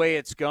go the way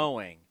it's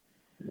going,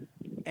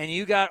 and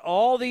you got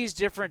all these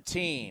different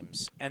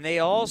teams, and they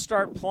all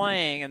start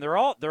playing, and they're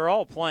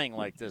all playing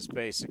like this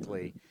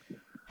basically.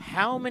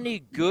 How many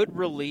good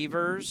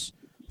relievers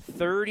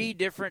 30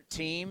 different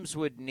teams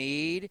would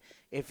need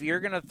if you're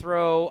going to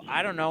throw,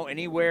 I don't know,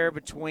 anywhere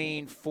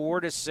between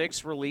 4 to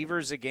 6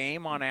 relievers a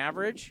game on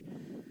average?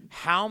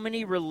 How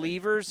many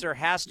relievers there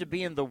has to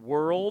be in the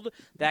world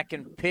that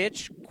can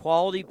pitch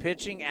quality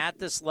pitching at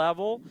this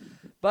level?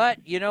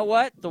 But you know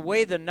what? The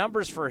way the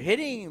numbers for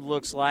hitting it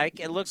looks like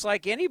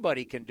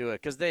anybody can do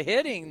it, because the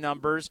hitting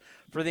numbers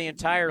for the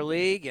entire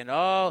league, and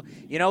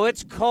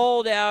it's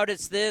cold out,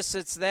 it's this,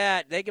 it's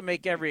that. They can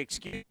make every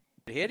excuse.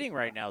 Hitting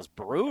right now is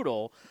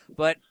brutal,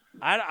 but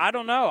I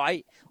don't know.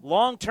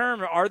 Long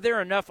term, are there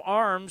enough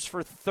arms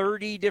for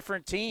 30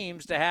 different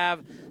teams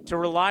to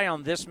rely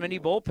on this many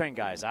bullpen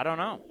guys? I don't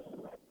know.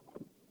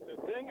 The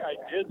thing I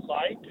did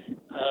like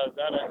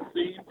that I've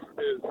seen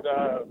is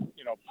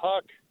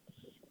Puck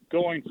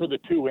going for the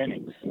 2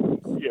 innings.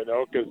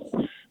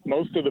 Because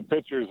most of the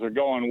pitchers are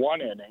going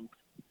 1 inning,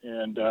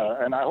 and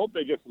I hope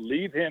they just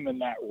leave him in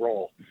that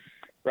role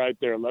right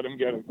there. Let him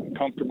get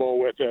comfortable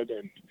with it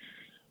and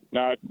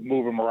not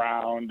move him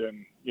around,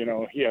 and he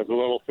has a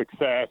little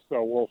success,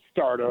 so we'll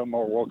start him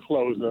or we'll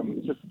close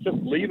him. Just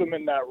leave him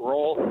in that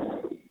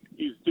role.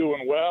 He's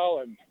doing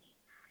well, and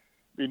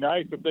be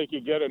nice if they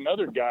could get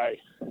another guy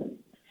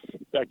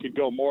that could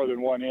go more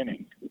than 1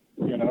 inning.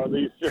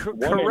 These just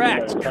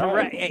correct.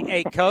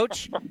 Hey,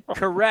 Coach,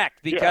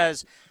 correct,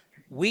 because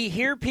we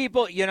hear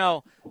people,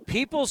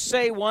 people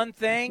say one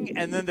thing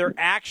and then their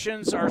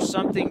actions are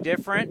something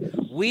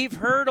different. We've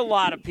heard a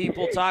lot of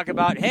people talk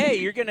about, hey,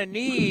 you're going to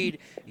need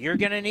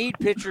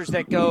pitchers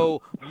that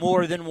go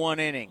more than one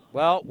inning.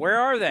 Well, where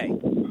are they?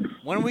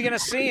 When are we going to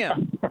see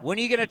them? When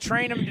are you going to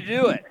train them to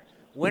do it?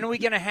 When are we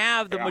going to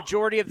have the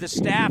majority of the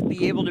staff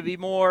be able to be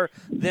more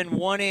than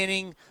 1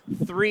 inning,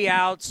 3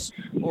 outs,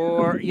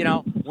 or,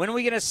 when are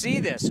we going to see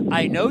this?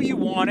 I know you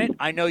want it.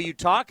 I know you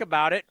talk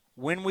about it.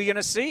 When are we going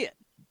to see it?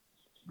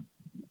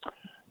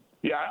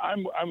 Yeah,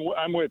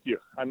 I'm with you.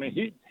 I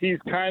mean, he's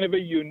kind of a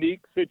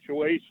unique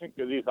situation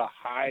because he's a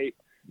high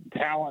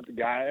talent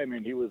guy. I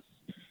mean, he was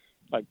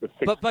like the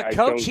sixth but guy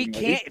coach, chosen.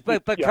 he can't.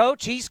 But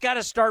coach, he's got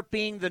to start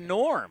being the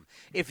norm.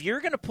 If you're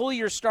going to pull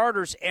your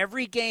starters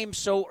every game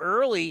so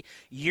early,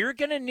 you're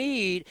going to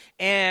need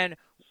and.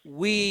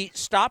 We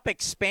stop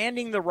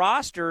expanding the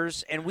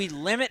rosters and we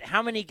limit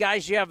how many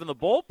guys you have in the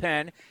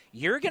bullpen,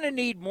 you're going to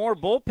need more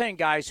bullpen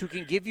guys who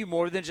can give you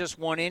more than just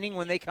 1 inning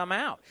when they come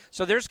out.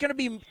 So they're going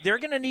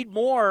to need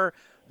more.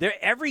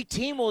 Every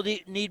team will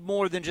need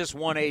more than just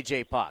one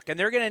A.J. Puck, and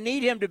they're going to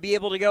need him to be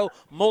able to go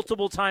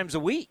multiple times a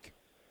week.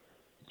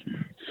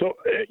 So,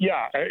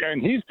 yeah,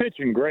 and he's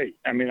pitching great.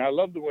 I mean, I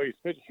love the way he's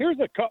pitching.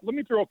 Let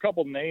me throw a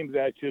couple names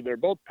at you. They're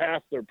both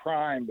past their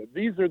prime, but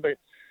these are the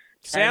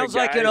Sounds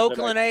like an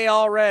Oakland A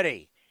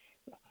already.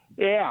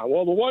 Yeah,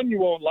 well, the one you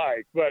won't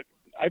like, but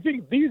I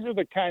think these are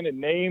the kind of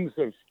names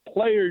of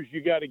players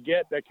you got to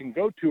get that can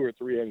go 2 or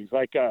 3 innings,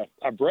 like a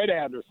Brett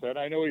Anderson.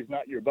 I know he's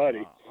not your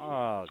buddy,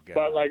 God.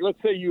 But let's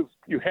say you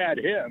had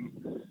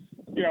him.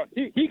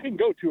 He can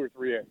go 2 or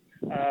 3 innings.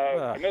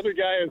 Another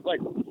guy is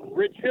like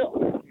Rich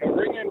Hill.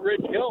 Bring in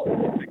Rich Hill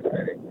in 6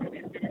 innings, and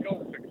he's going to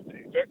go 6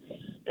 innings.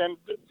 And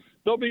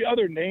there'll be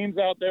other names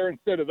out there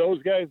instead of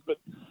those guys, but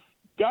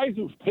guys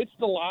who've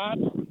pitched a lot,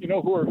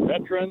 who are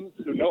veterans,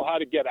 who know how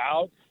to get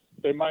out,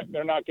 they're not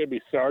going to be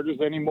starters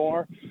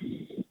anymore.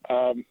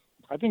 I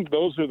think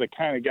those are the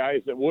kind of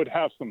guys that would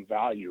have some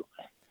value.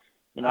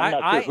 I'm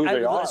not sure who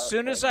they are. As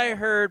soon as I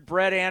heard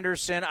Brett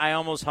Anderson, I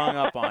almost hung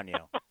up on you.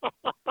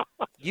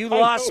 You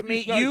lost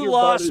me. You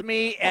lost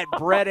me at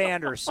Brett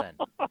Anderson.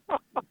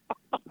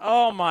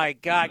 Oh my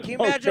God! Can you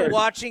imagine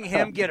watching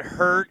him get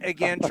hurt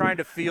again, trying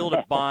to field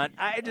a bunt?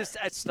 I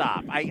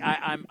stop.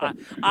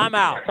 I'm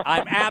out.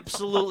 I'm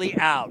absolutely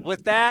out.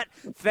 With that,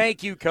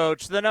 thank you,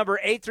 Coach. The number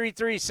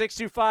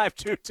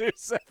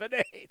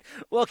 833-625-2278.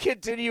 We'll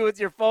continue with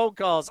your phone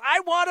calls.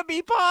 I want to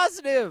be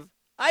positive.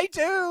 I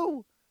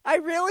do. I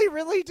really,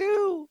 really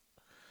do.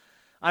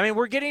 I mean,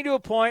 we're getting to a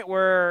point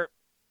where,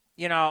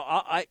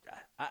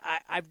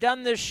 I've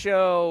done this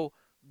show,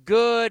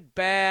 good,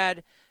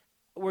 bad.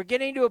 We're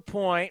getting to a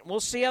point, we'll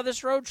see how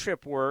this road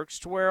trip works,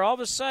 to where all of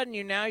a sudden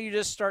you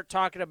just start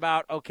talking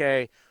about,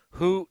 okay,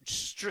 who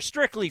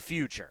strictly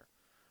future.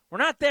 We're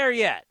not there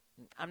yet.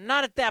 I'm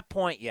not at that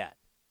point yet.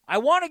 I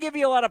want to give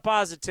you a lot of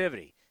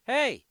positivity.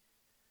 Hey,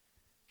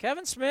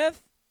 Kevin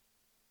Smith,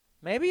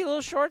 maybe a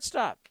little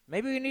shortstop.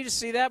 Maybe we need to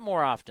see that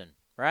more often,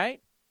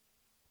 right?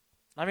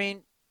 I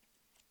mean,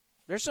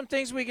 there's some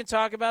things we can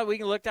talk about. We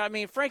can look at. I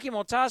mean, Frankie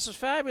Montas was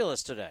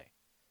fabulous today.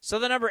 So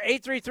the number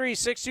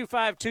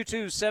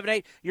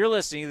 833-625-2278. You're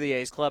listening to the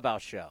A's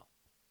Clubhouse Show.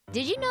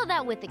 Did you know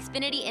that with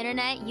Xfinity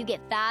Internet, you get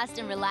fast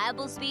and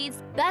reliable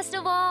speeds? Best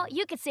of all,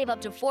 you could save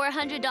up to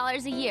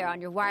 $400 a year on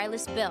your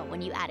wireless bill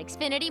when you add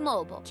Xfinity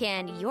Mobile.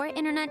 Can your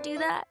internet do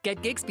that?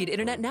 Get gig speed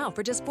internet now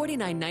for just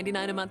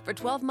 $49.99 a month for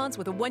 12 months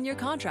with a 1-year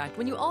contract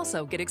when you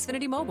also get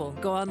Xfinity Mobile.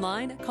 Go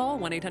online, call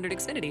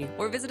 1-800-XFINITY,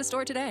 or visit a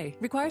store today.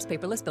 Requires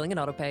paperless billing and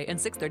autopay and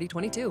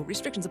 6/30/22.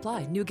 Restrictions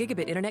apply. New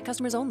gigabit internet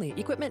customers only.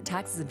 Equipment,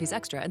 taxes, and fees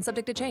extra and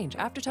subject to change.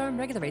 After term,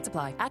 regular rates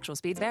apply. Actual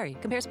speeds vary.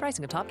 Compares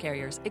pricing of top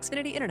carriers.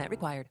 Xfinity Internet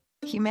required.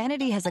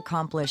 Humanity has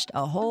accomplished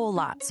a whole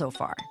lot so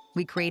far.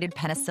 We created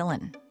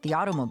penicillin, the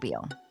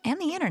automobile, and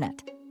the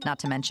internet, not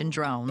to mention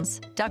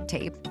drones, duct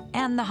tape,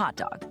 and the hot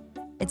dog.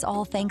 It's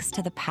all thanks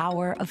to the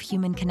power of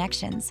human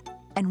connections.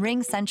 And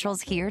Ring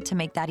Central's here to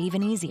make that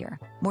even easier,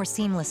 more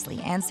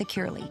seamlessly and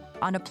securely,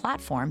 on a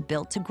platform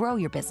built to grow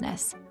your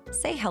business.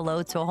 Say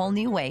hello to a whole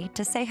new way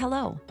to say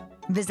hello.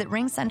 Visit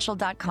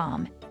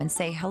ringcentral.com and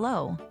say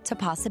hello to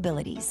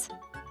possibilities.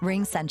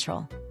 Ring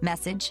Central.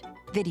 Message,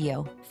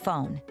 video,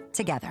 phone,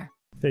 together.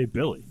 Hey,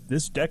 Billy,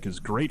 this deck is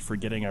great for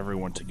getting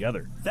everyone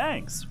together.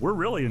 Thanks. We're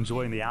really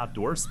enjoying the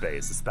outdoor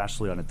space,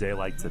 especially on a day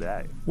like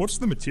today. What's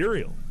the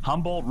material?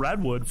 Humboldt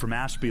Redwood from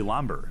Ashby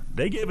Lumber.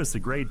 They gave us a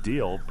great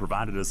deal,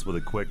 provided us with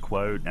a quick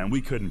quote, and we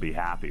couldn't be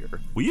happier.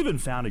 We even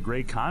found a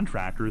great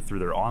contractor through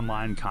their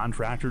online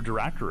contractor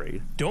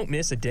directory. Don't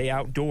miss a day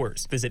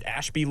outdoors. Visit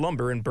Ashby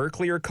Lumber in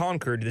Berkeley or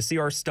Concord to see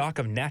our stock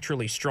of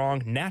naturally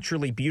strong,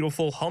 naturally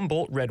beautiful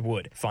Humboldt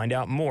Redwood. Find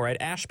out more at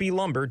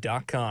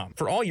ashbylumber.com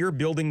for all your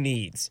building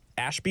needs.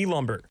 Ashby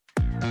Lumber.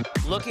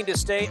 Looking to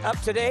stay up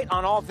to date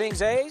on all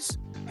things A's?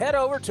 head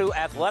over to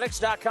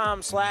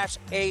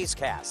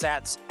athletics.com/A'sCast.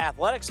 That's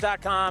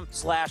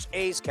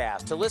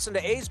athletics.com/A'sCast to listen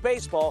to A's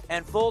baseball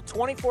and full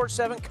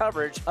 24/7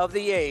 coverage of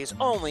the A's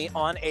only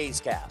on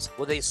A's Cast.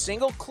 With a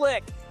single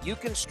click, you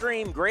can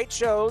stream great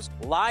shows,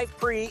 live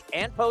pre-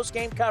 and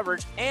post-game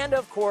coverage, and,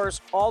 of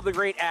course, all the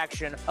great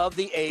action of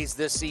the A's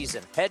this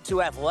season. Head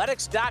to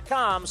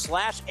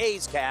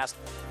athletics.com/A'sCast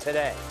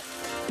today.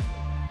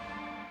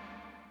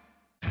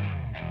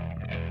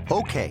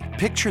 Okay,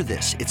 picture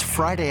this. It's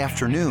Friday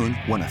afternoon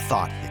when a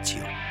thought hits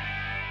you.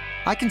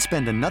 I can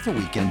spend another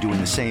weekend doing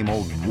the same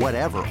old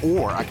whatever,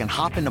 or I can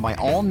hop into my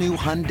all-new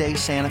Hyundai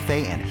Santa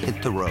Fe and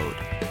hit the road.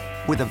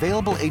 With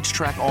available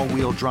H-Track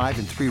all-wheel drive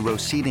and 3-row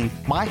seating,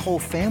 my whole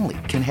family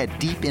can head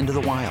deep into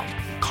the wild.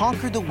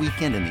 Conquer the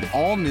weekend in the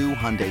all-new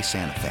Hyundai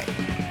Santa Fe.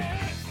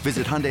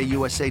 Visit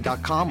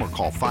HyundaiUSA.com or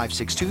call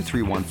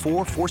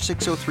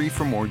 562-314-4603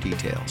 for more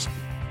details.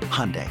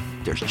 Hyundai,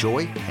 there's joy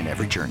in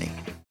every journey.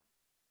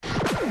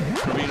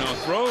 Trevino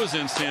throws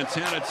and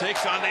Santana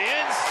takes on the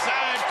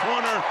inside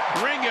corner.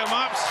 Ring him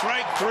up.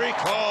 Strike 3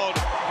 called,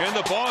 and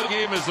the ball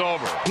game is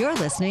over. You're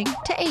listening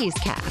to A's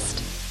Cast.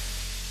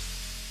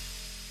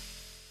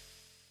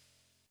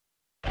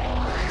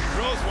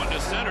 Throws one to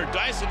center.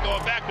 Dyson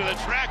going back to the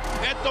track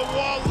at the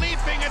wall,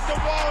 leaping at the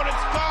wall, and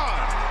it's gone.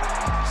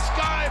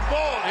 Sky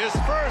Bolt, his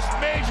first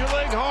major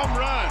league home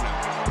run.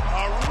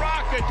 A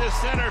rocket to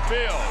center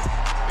field.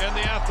 And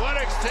the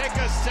Athletics take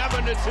a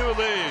 7-2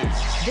 lead.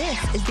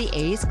 This is the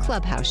A's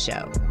Clubhouse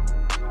Show.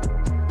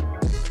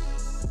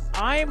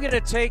 I am going to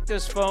take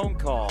this phone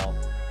call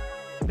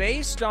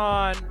based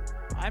on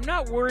I'm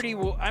not worried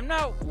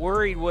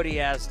what he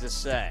has to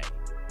say.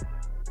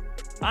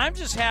 I'm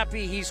just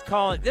happy he's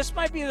calling. This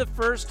might be the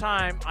first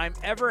time I'm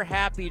ever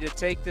happy to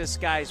take this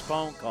guy's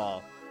phone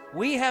call.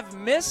 We have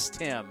missed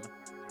him.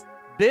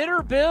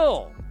 Bitter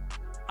Bill,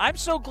 I'm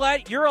so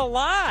glad you're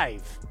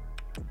alive.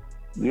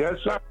 Yes,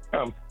 I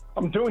am.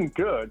 I'm doing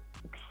good,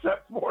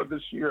 except for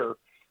this year.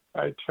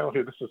 I tell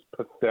you, this is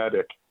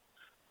pathetic.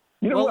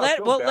 You know,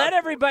 let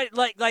everybody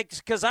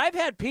because I've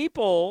had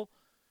people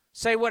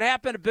say what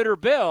happened to Bitter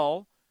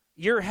Bill.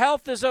 Your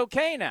health is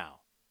okay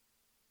now.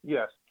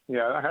 Yes,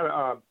 yeah. I had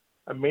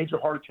a major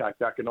heart attack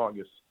back in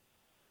August.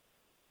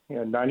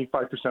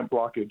 95%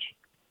 blockage,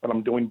 but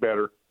I'm doing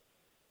better.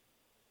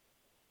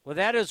 Well,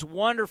 that is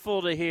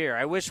wonderful to hear.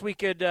 I wish we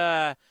could.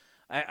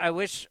 I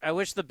wish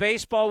the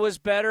baseball was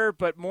better,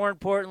 but more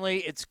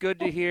importantly, it's good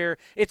to hear.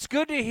 It's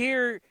good to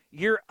hear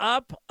you're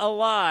up,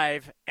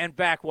 alive, and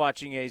back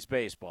watching A's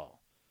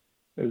baseball.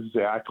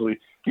 Exactly.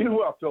 You know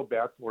who I feel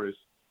bad for is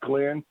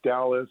Glenn,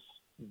 Dallas,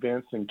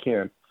 Vince, and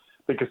Ken,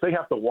 because they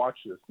have to watch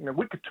this. You know,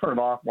 we could turn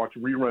off, watch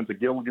reruns of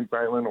Gilligan's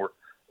Island or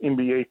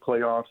NBA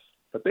playoffs,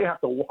 but they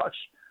have to watch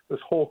this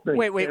whole thing.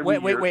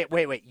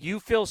 Wait. You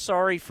feel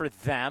sorry for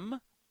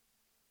them?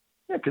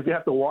 Yeah, because they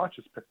have to watch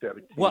this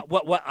pathetic team.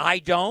 What? I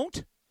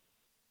don't?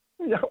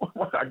 Yeah,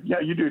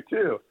 you do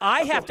too.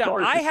 I have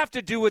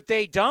to do what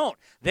they don't.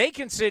 They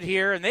can sit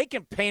here and they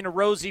can paint a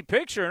rosy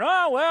picture and,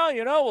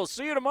 we'll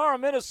see you tomorrow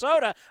in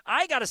Minnesota.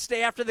 I got to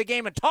stay after the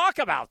game and talk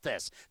about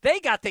this.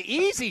 They got the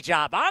easy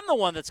job. I'm the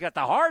one that's got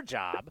the hard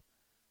job.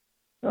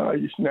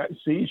 You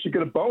should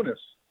get a bonus.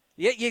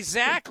 Yeah,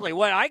 exactly.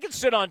 Well, I can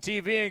sit on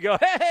TV and go,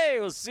 hey,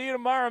 we'll see you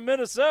tomorrow in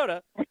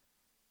Minnesota.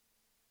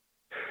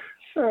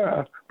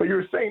 But you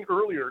were saying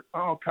earlier,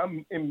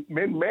 come in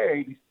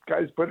mid-May, these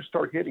guys better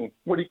start hitting.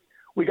 We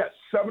got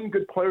 7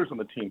 good players on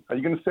the team. Are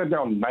you going to send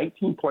down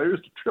 19 players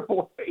to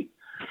AAA?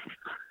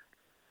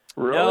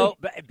 Really? No,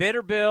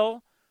 Bitter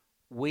Bill,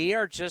 we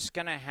are just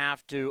going to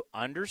have to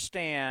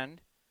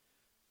understand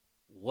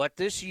what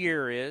this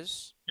year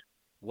is,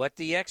 what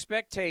the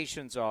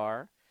expectations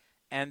are,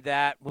 and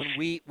that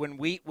when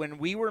we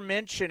were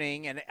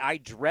mentioning, and I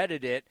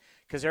dreaded it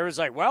because there was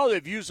like, well,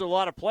 they've used a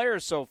lot of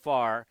players so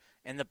far.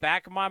 In the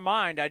back of my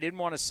mind, I didn't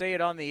want to say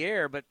it on the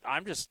air, but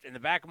I'm just in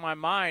the back of my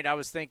mind, I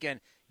was thinking,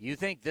 you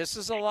think this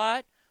is a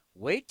lot?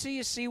 Wait till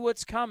you see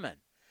what's coming.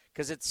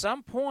 Because at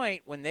some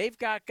point, when they've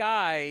got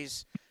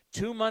guys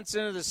 2 months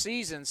into the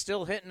season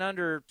still hitting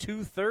under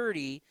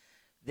 230,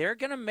 they're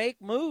going to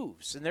make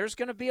moves, and there's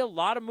going to be a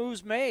lot of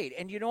moves made.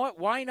 And you know what?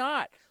 Why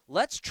not?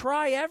 Let's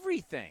try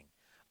everything.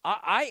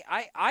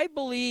 I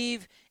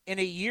believe in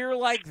a year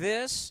like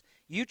this,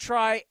 you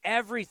try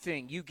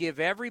everything. You give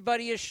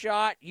everybody a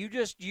shot. You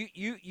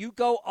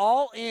go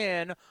all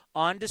in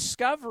on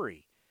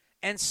discovery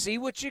and see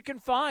what you can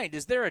find.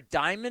 Is there a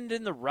diamond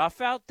in the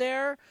rough out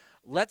there?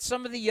 Let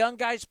some of the young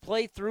guys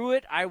play through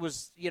it.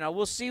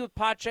 We'll see with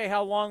Pache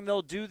how long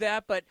they'll do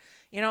that. But,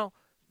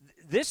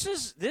 this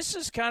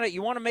is kind of,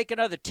 you want to make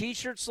another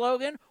T-shirt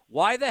slogan?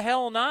 Why the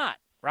hell not?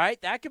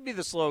 Right? That could be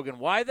the slogan.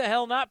 Why the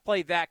hell not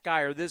play that guy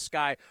or this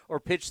guy or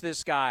pitch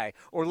this guy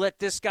or let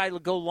this guy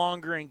go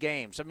longer in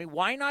games? I mean,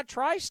 why not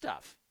try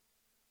stuff?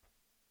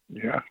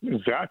 Yeah,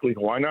 exactly.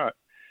 Why not?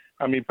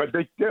 I mean, but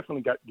they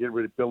definitely got to get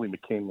rid of Billy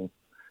McKinley.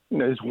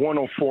 His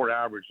 104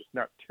 average is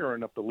not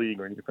tearing up the league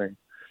or anything.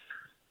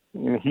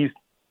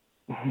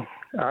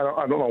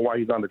 I don't know why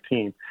he's on the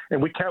team.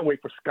 And we can't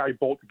wait for Sky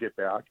Bolt to get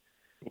back.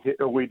 He hit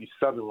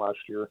 087 last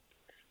year.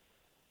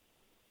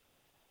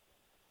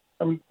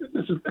 I mean,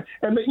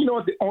 you know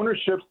what? The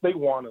ownerships, they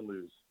want to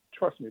lose.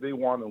 Trust me, they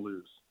want to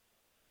lose.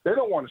 They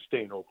don't want to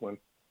stay in Oakland.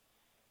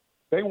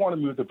 They want to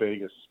move to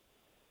Vegas.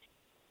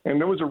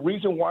 And there was a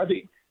reason why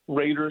the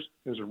Raiders,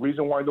 there's a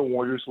reason why the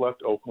Warriors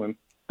left Oakland.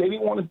 They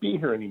didn't want to be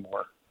here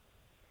anymore.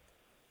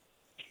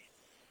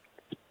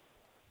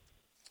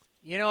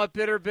 You know what,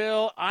 Bitter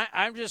Bill?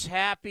 I'm just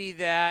happy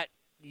that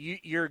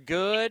you're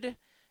good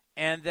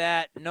and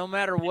that no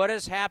matter what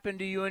has happened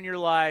to you in your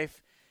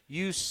life,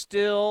 you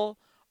still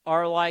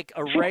are like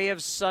a ray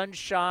of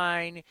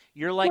sunshine.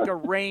 You're like a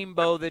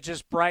rainbow that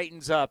just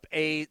brightens up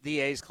the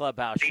A's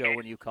Clubhouse show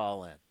when you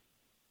call in.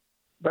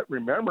 But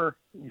remember,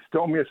 you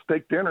stole me a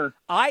steak dinner.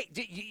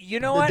 You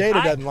know what? The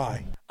data doesn't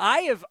lie.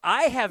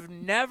 I have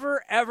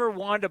never ever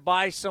wanted to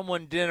buy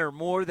someone dinner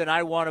more than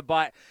I want to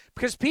buy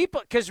because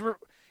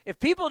if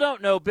people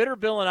don't know, Bitter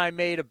Bill and I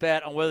made a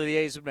bet on whether the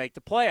A's would make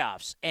the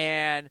playoffs,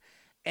 and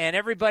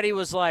everybody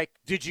was like,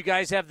 "Did you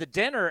guys have the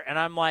dinner?" And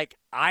I'm like,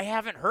 "I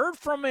haven't heard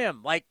from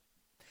him. Like,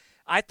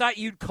 I thought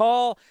you'd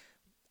call.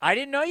 I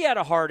didn't know you had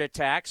a heart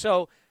attack,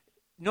 so."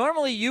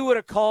 Normally you would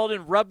have called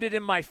and rubbed it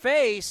in my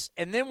face,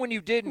 and then when you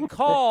didn't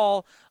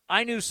call,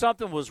 I knew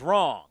something was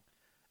wrong.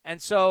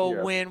 And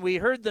so when we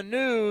heard the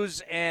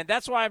news, and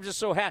that's why I'm just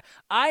so happy.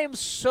 I am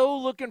so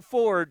looking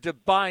forward to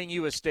buying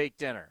you a steak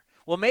dinner.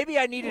 Well, maybe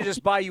I need to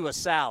just buy you a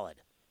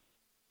salad.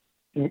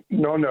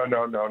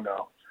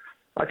 No.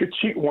 I could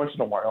cheat once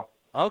in a while.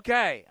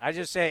 Okay. I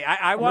just say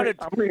I want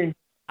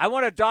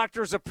a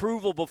doctor's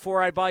approval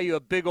before I buy you a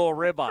big old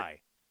ribeye.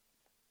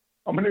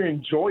 I'm going to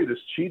enjoy this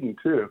cheating,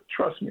 too.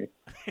 Trust me.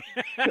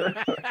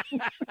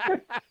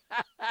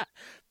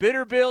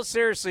 Bitter Bill,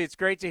 seriously, it's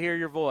great to hear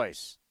your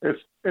voice.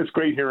 It's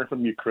great hearing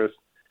from you, Chris.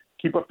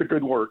 Keep up the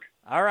good work.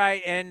 All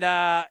right, and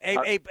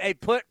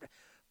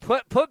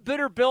put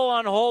Bitter Bill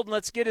on hold, and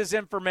let's get his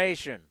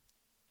information.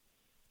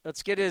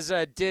 Let's get his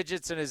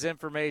digits and his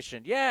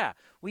information. Yeah,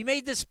 we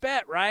made this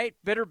bet, right?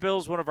 Bitter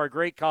Bill's one of our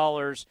great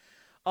callers.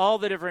 All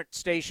the different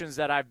stations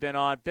that I've been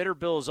on, Bitter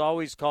Bill is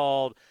always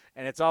called,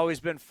 and it's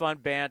always been fun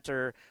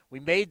banter. We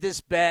made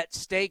this bet,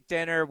 steak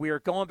dinner. We were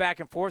going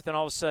back and forth, and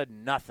all of a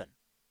sudden, nothing.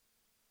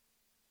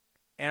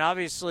 And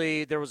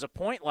obviously, there was a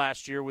point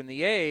last year when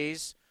the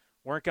A's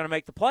weren't going to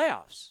make the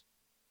playoffs.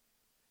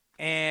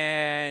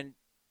 And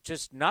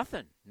just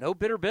nothing. No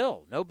Bitter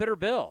Bill.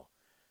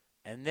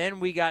 And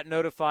then we got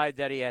notified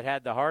that he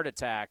had the heart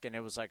attack, and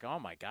it was like, oh,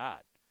 my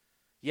God.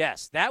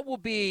 Yes, that will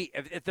be,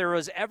 if there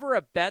was ever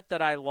a bet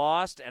that I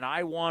lost and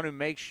I want to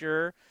make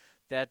sure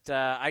that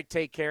I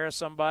take care of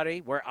somebody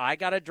where I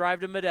got to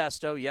drive to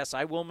Modesto, yes,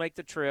 I will make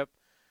the trip.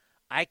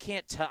 I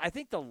can't tell. I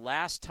think the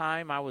last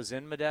time I was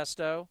in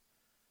Modesto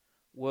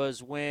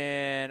was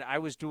when I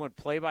was doing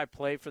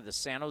play-by-play for the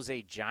San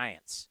Jose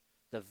Giants,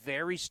 the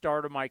very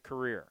start of my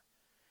career.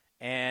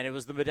 And it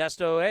was the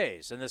Modesto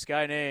A's, and this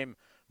guy named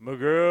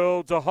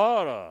Miguel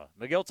Tejada.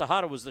 Miguel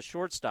Tejada was the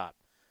shortstop.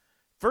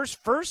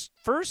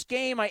 First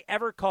game I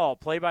ever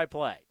called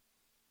play-by-play.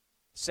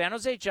 San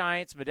Jose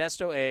Giants,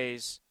 Modesto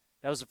A's.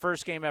 That was the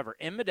first game ever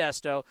in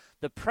Modesto.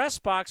 The press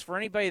box, for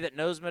anybody that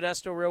knows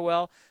Modesto real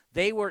well,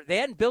 they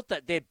hadn't built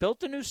that. They had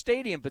built a new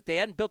stadium, but they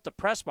hadn't built the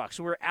press box.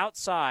 So we were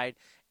outside,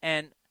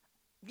 and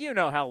you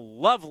know how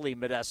lovely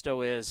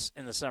Modesto is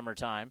in the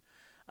summertime.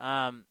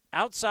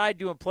 Outside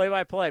doing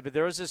play-by-play, but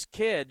there was this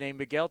kid named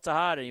Miguel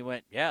Tejada, and he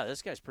went, yeah,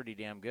 this guy's pretty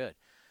damn good.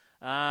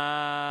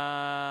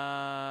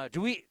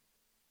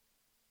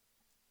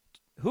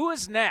 Who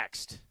is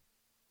next?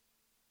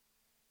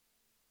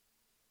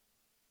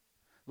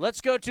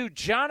 Let's go to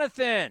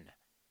Jonathan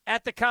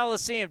at the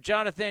Coliseum.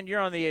 Jonathan,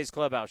 you're on the A's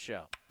Clubhouse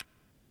show.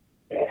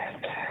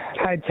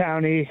 Hi,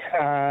 Townie.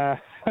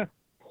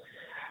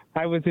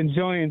 I was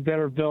enjoying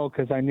Bitter Bill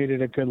because I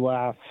needed a good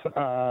laugh.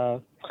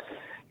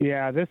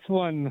 This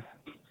one,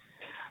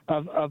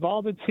 of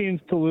all the teams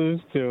to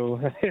lose to,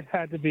 it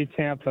had to be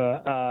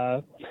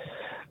Tampa.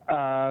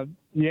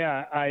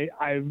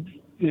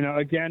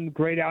 Again,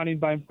 great outing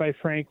by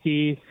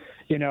Frankie.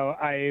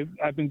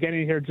 I've been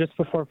getting here just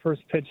before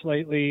first pitch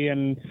lately,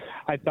 and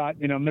I thought,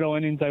 middle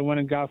innings I went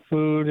and got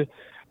food,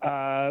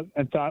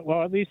 and thought,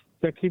 well, at least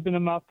they're keeping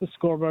them off the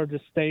scoreboard to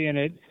stay in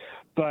it.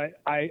 But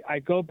I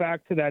go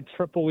back to that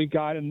triple we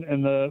got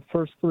in the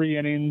first 3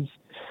 innings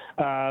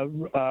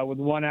with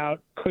 1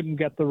 out, couldn't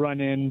get the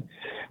run in.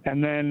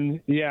 And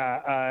then,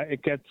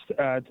 it gets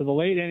to the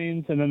late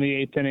innings, and then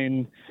the 8th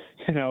inning,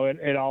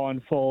 it all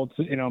unfolds.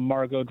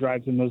 Margot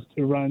drives in those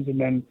 2 runs, and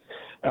then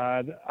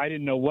I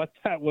didn't know what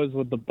that was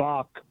with the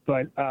balk,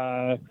 but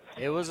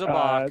it was a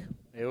balk.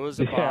 It was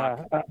a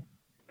balk.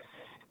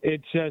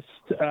 It just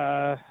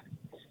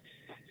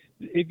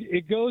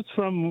it goes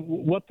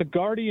from what the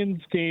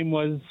Guardians game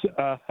was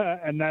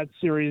in that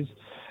series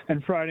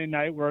and Friday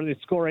night where they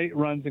score 8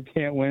 runs and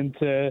can't win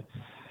to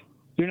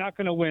you're not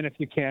going to win if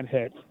you can't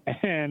hit,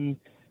 and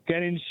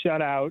getting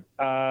shut out.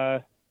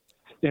 The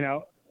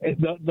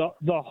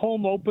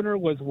home opener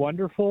was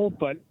wonderful,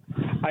 but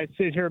I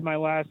sit here in my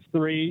last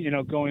 3,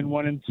 going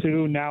 1 and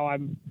 2. Now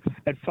I'm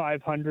at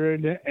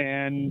 500,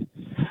 and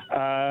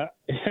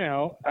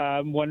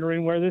I'm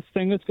wondering where this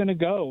thing is going to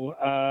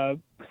go.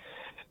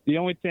 the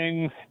only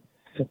thing,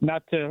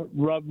 not to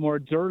rub more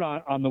dirt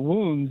on the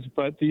wounds,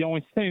 but the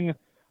only thing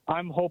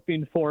I'm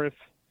hoping for, if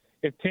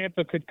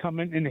Tampa could come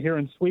in here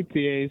and sweep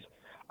the A's,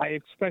 I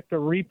expect a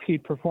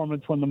repeat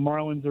performance when the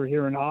Marlins are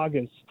here in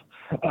August,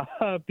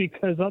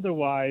 because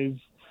otherwise,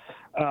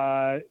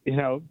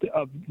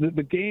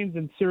 the games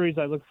and series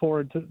I look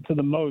forward to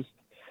the most,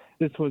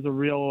 this was a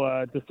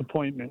real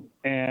disappointment.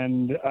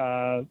 And,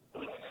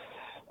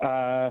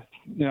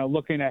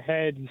 looking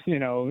ahead,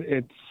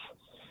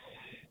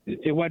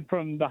 it went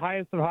from the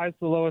highest of highs to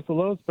the lowest of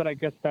lows, but I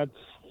guess that's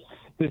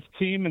this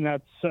team, and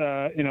that's,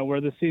 where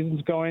the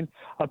season's going.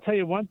 I'll tell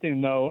you one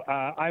thing, though.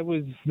 I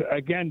was,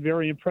 again,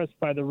 very impressed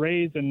by the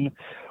Rays and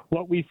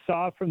what we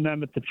saw from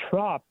them at the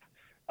Trop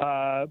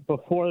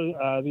before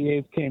the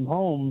A's came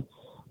home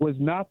was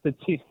not the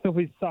team that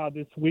we saw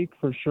this week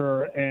for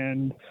sure.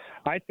 And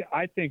I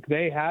think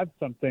they have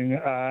something,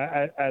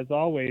 as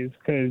always,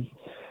 because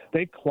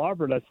they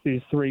clobbered us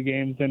these 3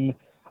 games, and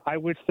I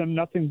wish them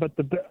nothing but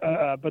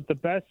the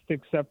best,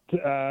 except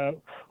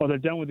they're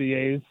done with the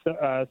A's,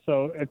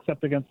 so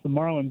except against the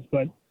Marlins.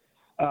 But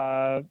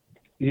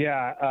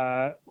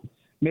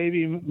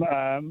maybe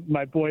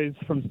my boys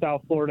from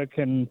South Florida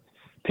can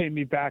pay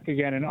me back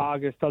again in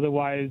August.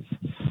 Otherwise,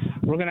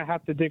 we're going to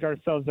have to dig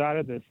ourselves out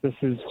of this. This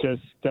is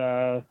just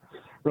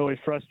really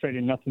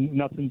frustrating.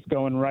 Nothing's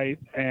going right,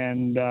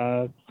 and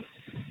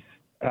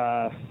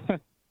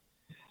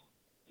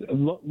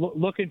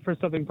looking for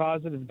something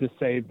positive to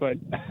say, but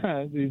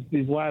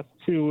these last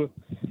 2,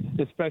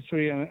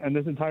 especially, and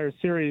this entire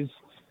series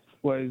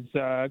was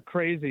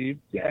crazy.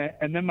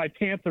 And then my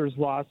Panthers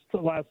lost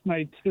last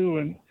night too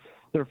in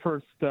their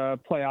first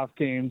playoff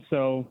game,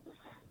 so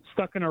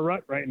stuck in a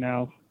rut right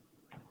now.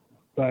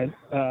 But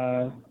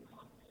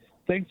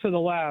thanks for the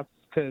laughs,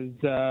 because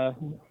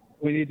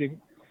we need to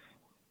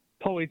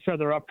pull each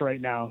other up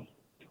right now.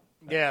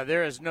 Yeah,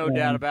 there is no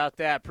doubt about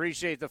that.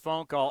 Appreciate the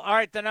phone call. All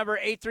right, the number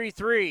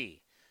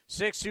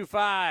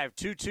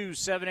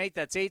 833-625-2278.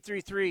 That's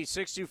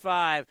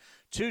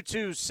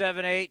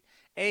 833-625-2278.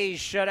 A's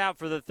shut out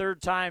for the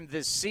 3rd time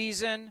this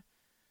season.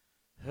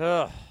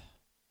 The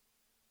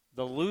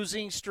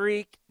losing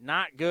streak,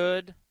 not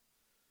good.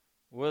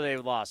 Well,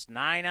 they've lost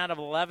 9 out of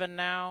 11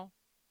 now.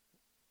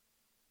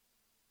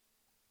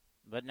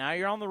 But now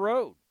you're on the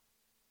road.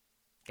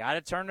 Got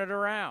to turn it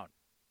around.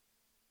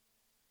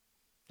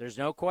 There's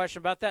no question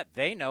about that.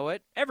 They know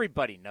it.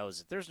 Everybody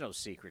knows it. There's no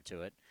secret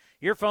to it.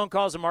 Your phone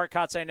calls and Mark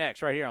Kotze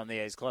next, right here on the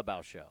A's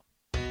Clubhouse Show.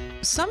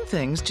 Some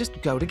things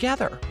just go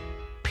together.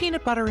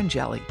 Peanut butter and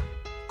jelly,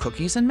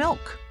 cookies and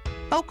milk,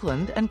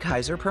 Oakland and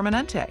Kaiser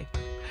Permanente.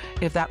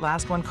 If that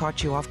last one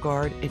caught you off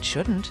guard, it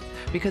shouldn't,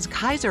 because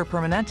Kaiser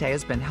Permanente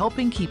has been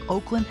helping keep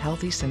Oakland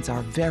healthy since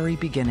our very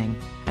beginning.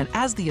 And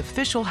as the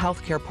official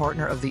healthcare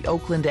partner of the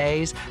Oakland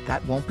A's,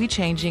 that won't be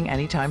changing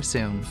anytime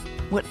soon.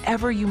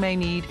 Whatever you may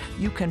need,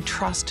 you can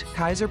trust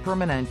Kaiser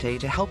Permanente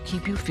to help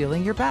keep you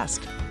feeling your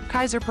best.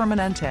 Kaiser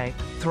Permanente.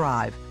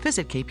 Thrive.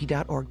 Visit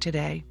kp.org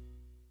today.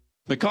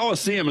 The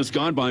Coliseum has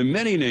gone by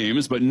many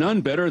names, but none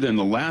better than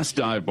the Last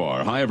Dive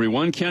Bar. Hi,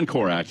 everyone. Ken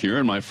Korak here,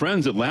 and my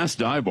friends at Last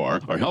Dive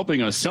Bar are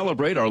helping us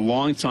celebrate our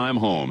longtime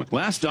home.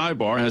 Last Dive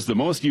Bar has the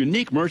most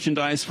unique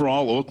merchandise for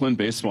all Oakland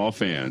baseball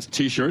fans.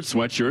 T-shirts,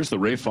 sweatshirts, the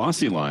Ray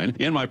Fosse line,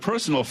 and my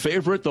personal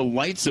favorite, the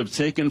lights have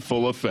taken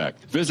full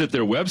effect. Visit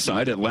their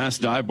website at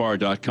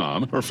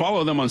lastdivebar.com or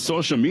follow them on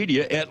social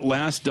media at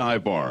Last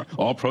Dive Bar.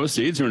 All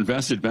proceeds are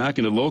invested back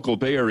into local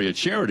Bay Area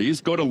charities.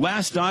 Go to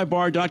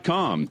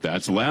lastdivebar.com.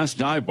 That's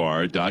lastdivebar.com.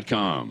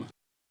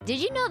 Did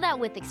you know that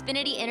with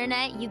Xfinity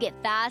Internet, you get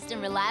fast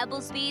and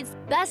reliable speeds?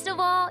 Best of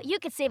all, you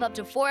could save up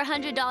to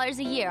 $400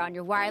 a year on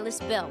your wireless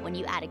bill when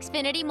you add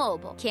Xfinity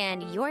Mobile.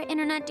 Can your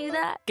internet do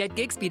that? Get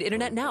gig speed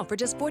internet now for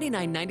just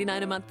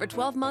 $49.99 a month for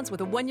 12 months with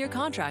a 1-year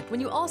contract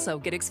when you also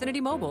get Xfinity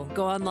Mobile.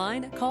 Go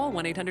online, call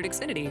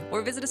 1-800-XFINITY,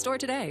 or visit a store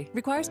today.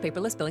 Requires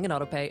paperless billing and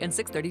autopay and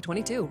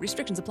 6/30/22.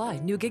 Restrictions apply.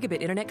 New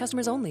gigabit internet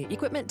customers only.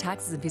 Equipment,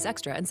 taxes, and fees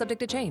extra and subject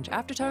to change.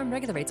 After term,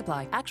 regular rates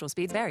apply. Actual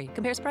speeds vary.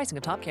 Compares pricing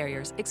of top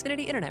carriers.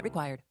 Xfinity Internet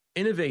required.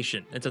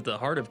 Innovation that's at the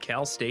heart of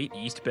Cal State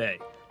East Bay,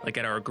 like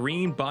at our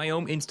Green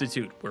Biome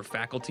Institute, where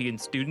faculty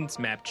and students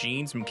map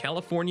genes from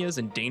California's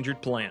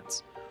endangered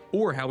plants,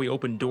 or how we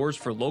open doors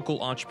for local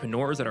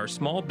entrepreneurs at our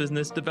Small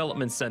Business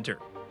Development Center.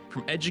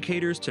 From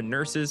educators to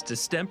nurses to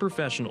STEM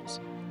professionals,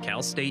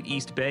 Cal State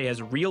East Bay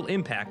has real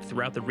impact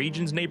throughout the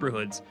region's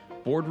neighborhoods,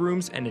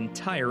 boardrooms, and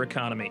entire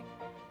economy.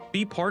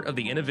 Be part of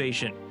the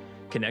innovation.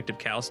 Connect with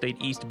Cal State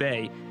East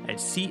Bay at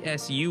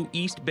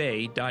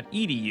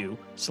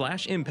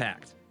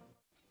csueastbay.edu/impact.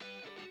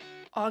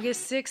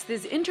 August 6th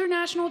is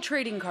International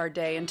Trading Card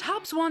Day, and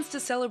Topps wants to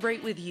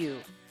celebrate with you.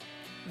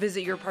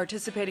 Visit your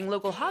participating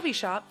local hobby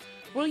shop,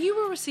 where you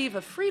will receive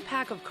a free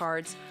pack of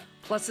cards,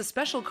 plus a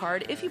special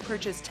card if you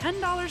purchase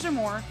 $10 or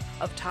more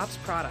of Topps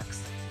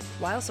products,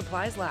 while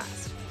supplies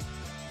last.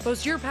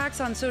 Post your packs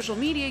on social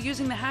media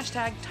using the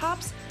hashtag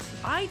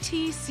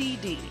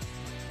ToppsITCD,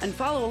 and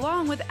follow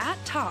along with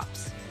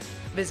 @Topps.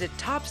 Visit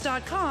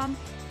Topps.com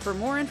for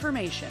more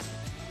information.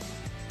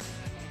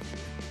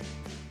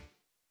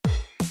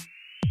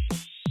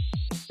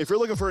 If you're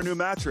looking for a new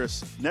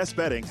mattress, Nest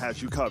Bedding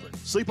has you covered.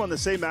 Sleep on the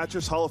same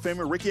mattress Hall of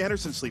Famer Ricky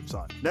Henderson sleeps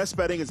on. Nest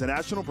Bedding is a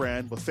national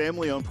brand with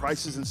family-owned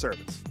prices and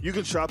service. You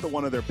can shop at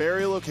one of their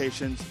Barrier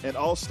locations, and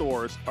all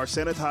stores are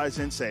sanitized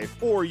and safe,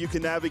 or you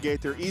can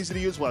navigate their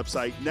easy-to-use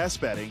website,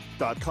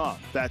 nestbedding.com.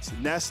 That's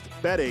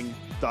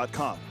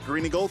nestbedding.com.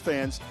 Green and gold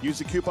fans, use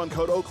the coupon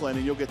code Oakland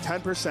and you'll get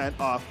 10%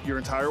 off your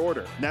entire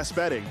order. Nest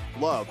Bedding,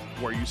 love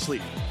where you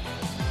sleep.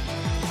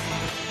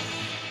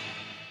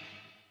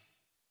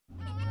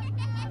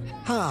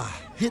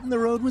 Hitting the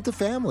road with the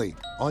family.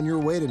 On your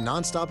way to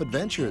nonstop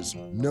adventures.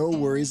 No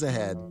worries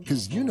ahead,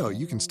 because you know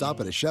you can stop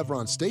at a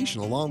Chevron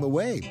station along the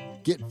way.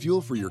 Get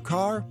fuel for your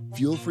car,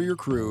 fuel for your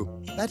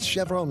crew. That's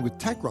Chevron with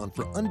Techron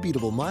for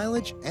unbeatable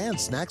mileage and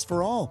snacks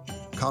for all.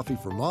 Coffee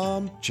for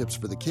mom, chips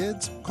for the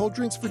kids, cold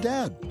drinks for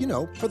dad. You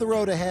know, for the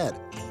road ahead.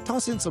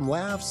 Toss in some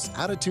laughs,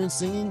 out-of-tune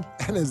singing,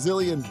 and a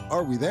zillion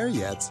 "Are we there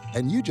yet?"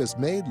 And you just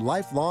made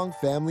lifelong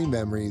family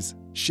memories.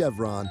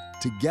 Chevron,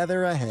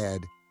 together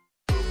ahead.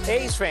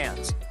 A's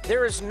fans,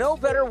 there is no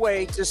better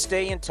way to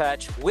stay in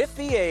touch with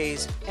the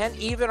A's and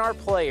even our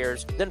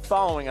players than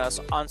following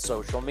us on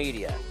social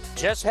media.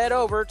 Just head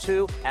over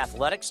to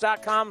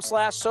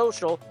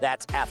athletics.com/social.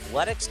 That's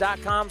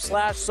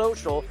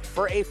athletics.com/social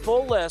for a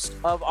full list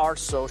of our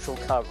social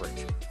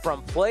coverage,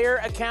 from player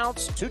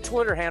accounts to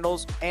Twitter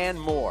handles and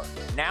more.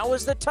 Now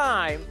is the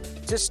time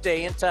to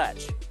stay in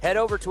touch. Head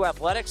over to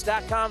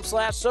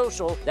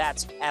athletics.com/social.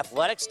 That's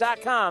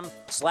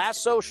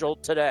athletics.com/social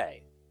today.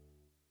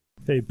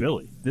 Hey,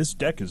 Billy, this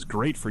deck is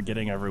great for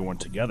getting everyone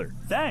together.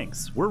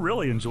 Thanks. We're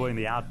really enjoying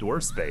the outdoor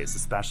space,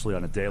 especially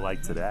on a day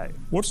like today.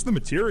 What's the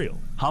material?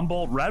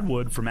 Humboldt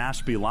Redwood from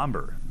Ashby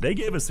Lumber. They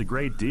gave us a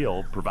great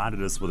deal,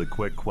 provided us with a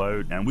quick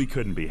quote, and we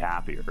couldn't be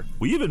happier.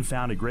 We even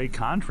found a great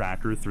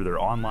contractor through their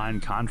online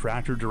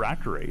contractor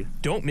directory.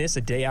 Don't miss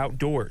a day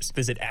outdoors.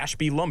 Visit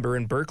Ashby Lumber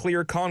in Berkeley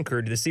or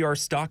Concord to see our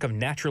stock of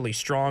naturally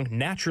strong,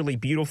 naturally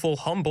beautiful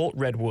Humboldt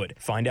Redwood.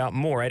 Find out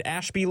more at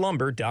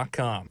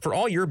ashbylumber.com for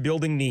all your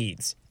building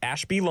needs.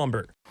 Ashby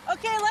Lumber.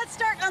 Okay, let's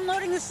start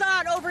unloading the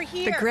sod over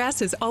here. The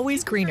grass is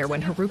always greener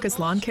when Haruka's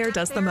Lawn Care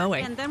does the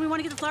mowing. And then we want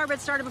to get the flower bed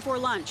started before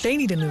lunch. They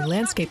need a new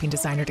landscaping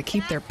designer to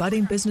keep their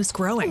budding business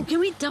growing. Oh, can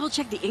we double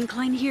check the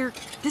incline here?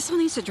 This one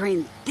needs to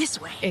drain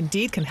this way.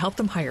 Indeed can help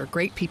them hire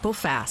great people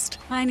fast.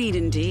 I need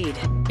Indeed.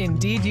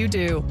 Indeed you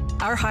do.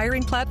 Our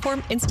hiring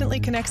platform instantly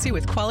connects you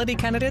with quality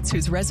candidates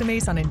whose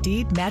resumes on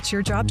Indeed match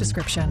your job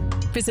description.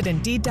 Visit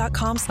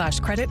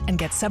Indeed.com/credit and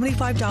get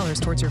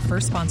 $75 towards your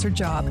first sponsored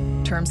job.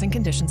 Terms and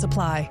conditions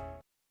apply.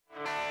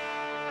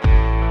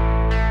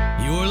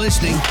 You're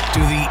listening to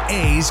the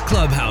A's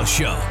Clubhouse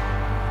Show.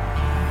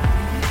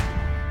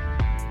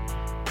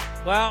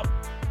 Well,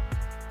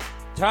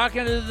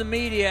 talking to the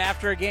media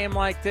after a game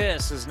like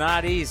this is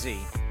not easy.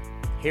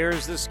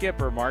 Here's the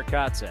skipper, Mark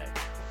Kotze.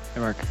 Hey,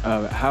 Mark.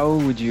 How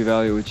would you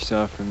evaluate what you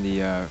saw from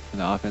the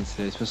offense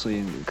today, especially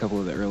in a couple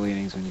of the early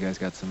innings when you guys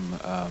got some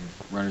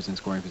runners in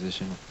scoring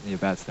position, the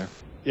at-bats there?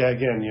 Yeah,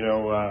 again,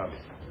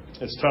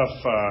 it's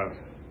tough.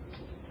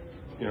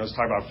 Let's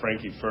talk about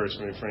Frankie first.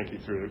 I mean, Frankie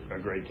threw a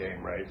great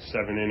game, right?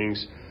 7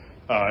 innings,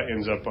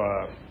 ends up,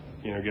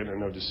 getting a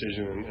no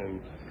decision, and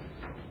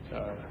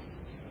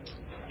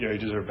he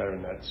deserved better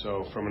than that.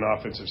 So from an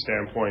offensive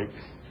standpoint,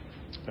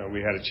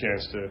 we had a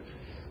chance to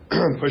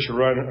push a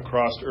run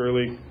across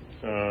early,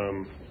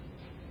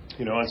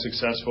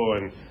 unsuccessful,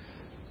 and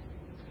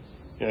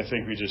I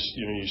think we just,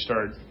 you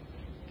start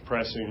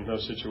pressing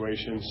those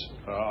situations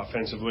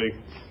offensively,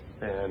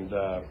 and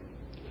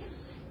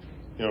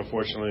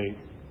unfortunately,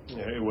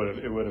 it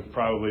would have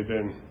probably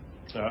been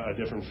a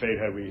different fate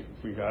had we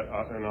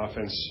got an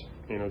offense,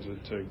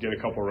 to get a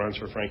couple runs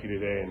for Frankie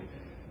today,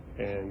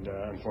 and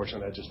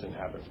unfortunately that just didn't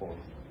happen for him.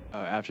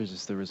 After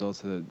just the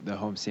results of the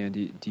homestand,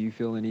 do you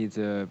feel the need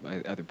to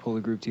either pull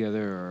a group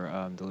together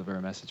or deliver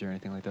a message or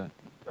anything like that?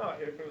 No,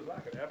 if it was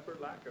lack of effort,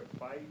 lack of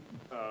fight,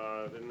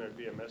 then there'd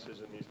be a message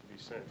that needs to be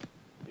sent.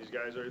 These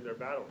guys they're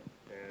battling,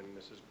 and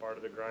this is part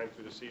of the grind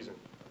through the season.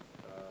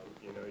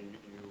 You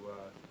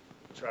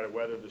try to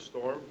weather the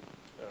storm.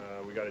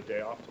 We got a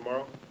day off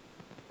tomorrow,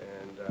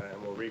 and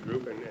we'll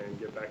regroup and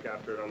get back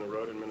after it on the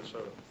road in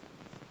Minnesota.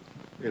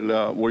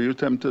 Were you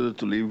tempted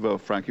to leave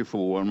Frankie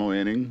for one more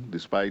inning,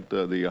 despite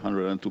the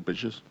 102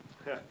 pitches?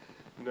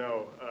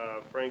 No,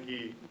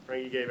 Frankie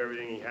gave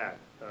everything he had.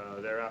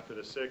 There after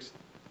the 6th,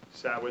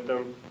 sat with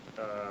them.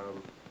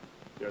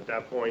 At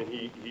that point,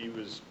 he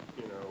was,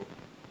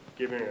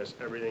 giving us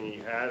everything he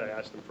had. I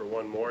asked him for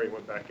one more. He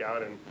went back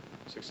out and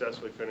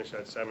successfully finished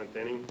that 7th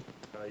inning.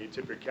 You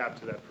tip your cap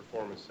to that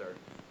performance there.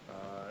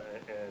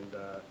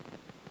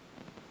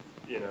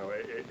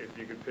 If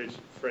you could pitch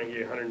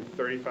Frankie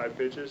 135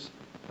 pitches,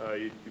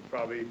 you'd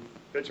probably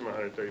pitch him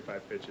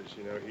 135 pitches.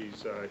 He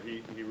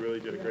really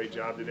did a great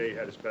job today. He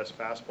had his best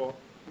fastball,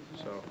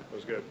 so it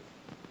was good.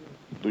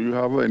 Do you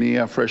have any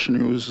fresh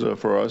news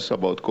for us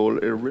about Cole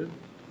Irvin?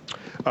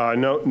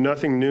 No,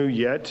 nothing new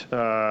yet.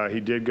 He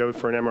did go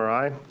for an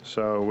MRI,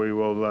 so we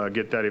will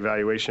get that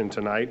evaluation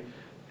tonight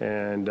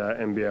and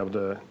be able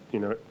to,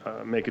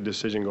 make a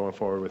decision going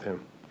forward with him.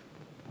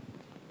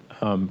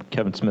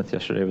 Kevin Smith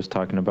yesterday was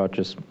talking about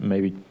just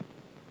maybe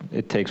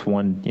it takes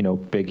one,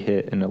 big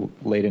hit in a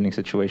late inning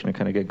situation to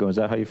kind of get going. Is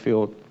that how you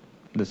feel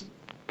this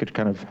could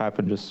kind of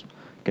happen, just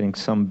getting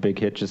some big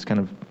hit, just kind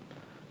of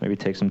maybe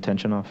take some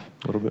tension off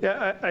a little bit?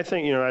 Yeah, I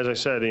think, as I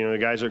said, the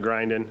guys are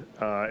grinding.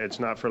 It's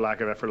not for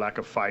lack of effort, lack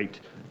of fight.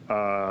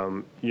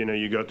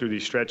 You go through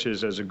these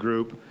stretches as a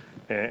group,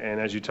 and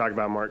as you talk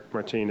about,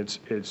 Martine,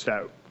 it's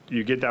that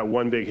you get that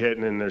one big hit,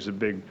 and then there's a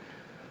big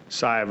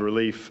sigh of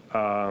relief,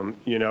 and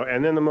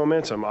then the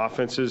momentum.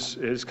 Offense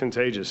is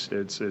contagious.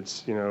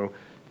 It's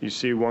you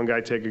see one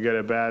guy take a good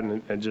at bat,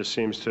 and it just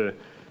seems to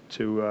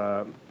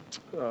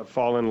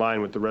fall in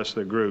line with the rest of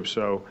the group.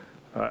 So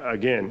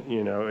again,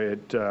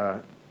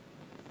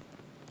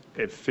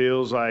 it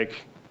feels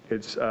like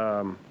it's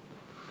a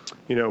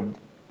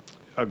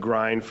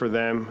grind for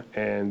them,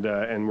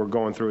 and we're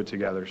going through it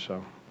together.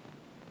 So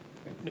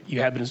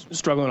you have been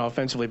struggling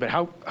offensively, but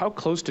how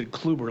close did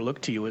Kluber look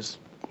to you as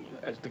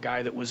the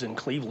guy that was in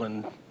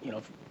Cleveland,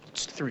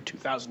 through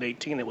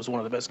 2018, that was one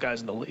of the best guys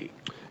in the league?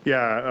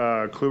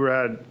 Yeah, Kluber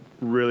had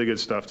really good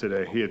stuff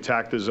today. He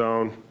attacked the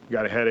zone,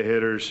 got ahead of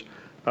hitters,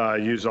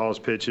 used all his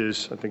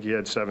pitches. I think he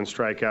had 7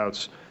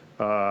 strikeouts,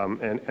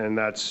 and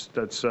that's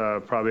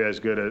probably as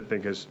good, I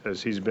think,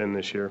 as he's been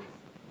this year.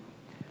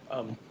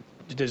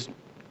 Does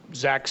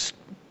Zach's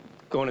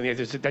going to the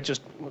eighth, that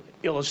just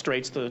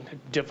illustrates the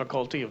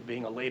difficulty of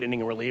being a late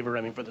inning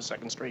reliever, for the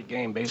second straight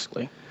game,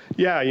 basically?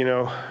 Yeah,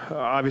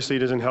 obviously he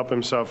doesn't help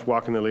himself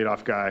walking the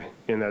leadoff guy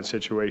in that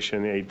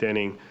situation, the 8th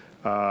inning,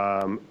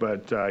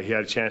 but he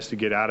had a chance to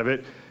get out of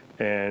it.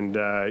 And,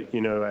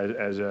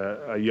 as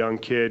a young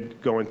kid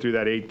going through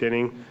that 8th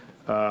inning,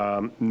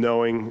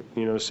 knowing,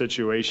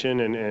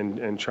 situation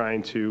and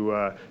trying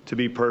to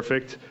be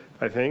perfect,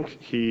 I think,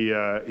 he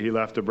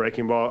left a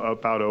breaking ball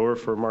up out over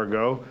for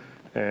Margot.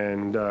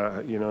 And,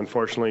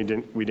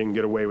 unfortunately, we didn't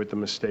get away with the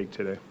mistake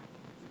today.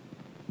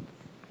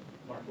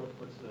 Mark,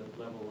 what's the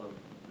level of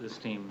this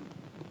team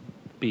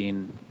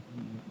being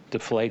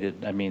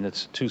deflated?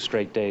 It's 2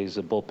 straight days.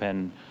 The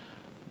bullpen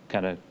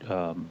kind of,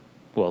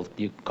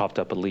 you coughed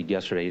up a lead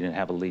yesterday. You didn't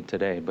have a lead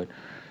today, but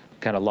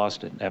kind of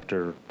lost it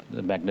after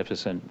the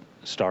magnificent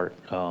start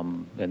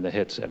and the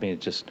hits.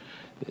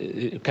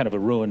 It kind of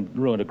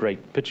ruined a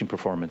great pitching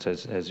performance,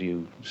 as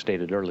you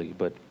stated early.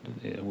 But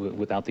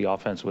without the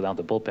offense, without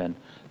the bullpen,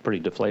 pretty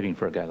deflating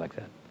for a guy like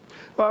that.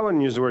 Well, I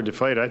wouldn't use the word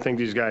deflated. I think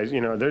these guys,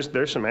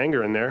 there's some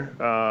anger in there,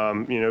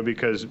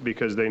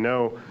 because they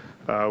know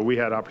we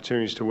had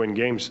opportunities to win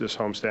games this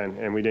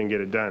homestand and we didn't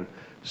get it done.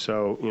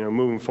 So,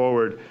 moving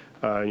forward,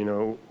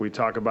 we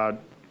talk about,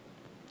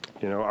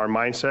 our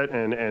mindset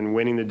and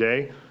winning the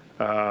day.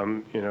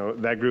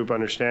 That group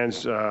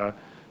understands,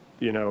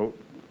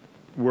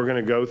 we're going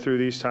to go through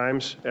these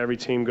times. Every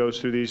team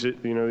goes through these,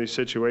 these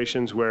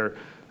situations where,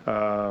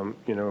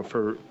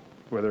 for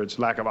whether it's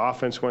lack of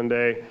offense one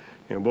day,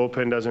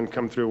 bullpen doesn't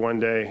come through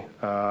one day,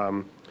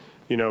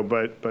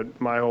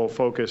 but my whole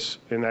focus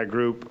in that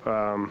group,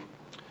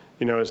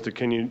 is to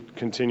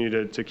continue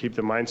to keep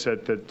the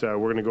mindset that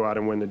we're going to go out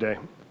and win the day.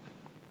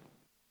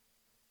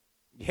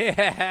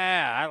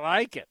 Yeah, I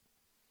like it.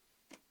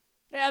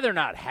 Yeah, they're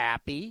not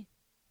happy.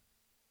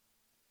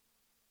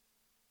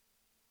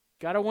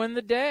 Got to win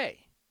the day.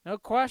 No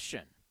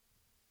question.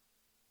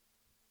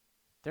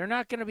 They're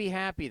not going to be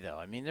happy,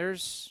 though.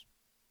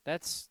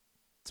 It's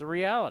a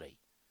reality.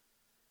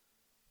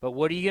 But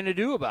what are you going to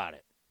do about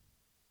it?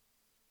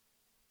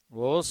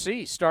 We'll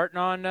see. Starting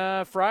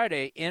on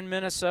Friday in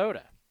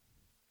Minnesota.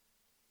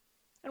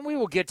 And we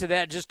will get to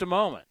that in just a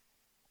moment.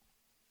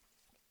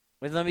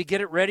 But let me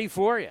get it ready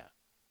for you.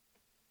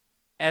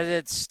 As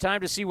it's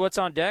time to see what's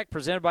on deck,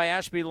 presented by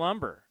Ashby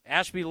Lumber.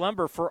 Ashby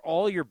Lumber for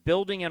all your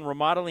building and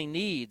remodeling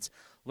needs.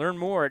 Learn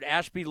more at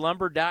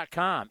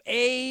ashbylumber.com.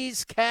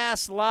 A's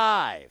Cast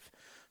Live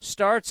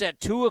starts at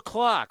 2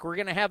 o'clock. We're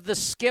going to have the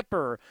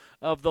skipper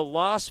of the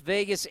Las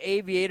Vegas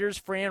Aviators,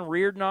 Fran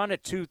Reardon, on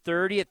at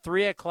 2:30. At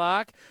 3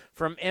 o'clock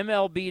from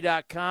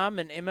MLB.com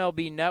and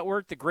MLB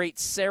Network, the great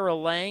Sarah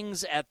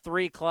Langs at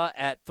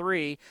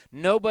 3.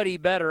 Nobody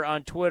better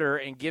on Twitter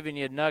and giving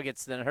you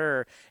nuggets than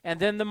her. And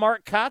then the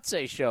Mark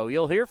Kotze Show.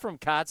 You'll hear from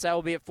Kotze. That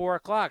will be at 4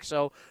 o'clock.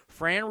 So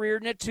Fran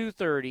Reardon at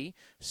 2:30,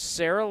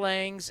 Sarah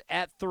Langs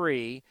at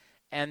 3,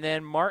 and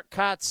then Mark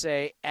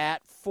Kotze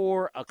at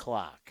 4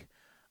 o'clock.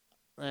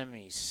 Let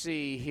me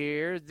see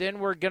here. Then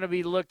we're going to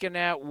be looking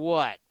at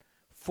what?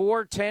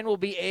 4:10 will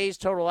be A's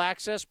Total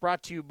Access,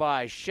 brought to you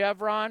by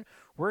Chevron.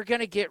 We're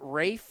going to get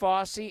Ray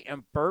Fosse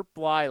and Burt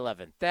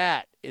Blyleven.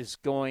 That is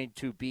going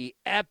to be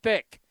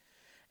epic.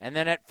 And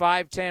then at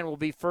 5:10 will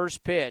be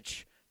First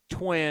Pitch,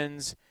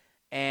 Twins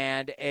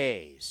and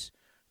A's.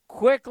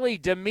 Quickly,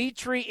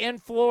 Dimitri in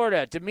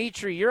Florida.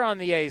 Dimitri, you're on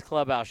the A's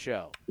Clubhouse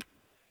Show.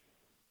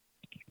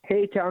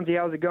 Hey, Townsy,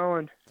 how's it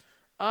going?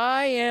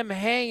 I am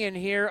hanging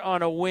here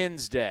on a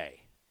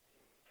Wednesday.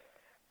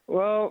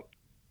 Well,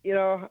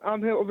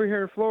 I'm over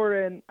here in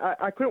Florida, and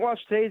I couldn't watch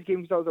today's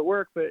game because I was at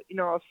work, but,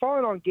 I was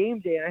following on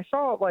game day, and I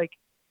saw it,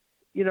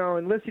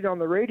 and listening on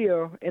the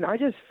radio, and I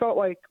just felt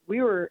like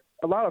we were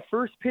a lot of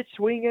first pitch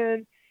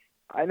swinging.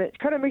 And it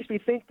kind of makes me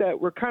think that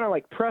we're kind of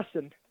like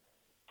pressing.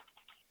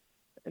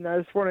 And I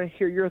just want to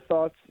hear your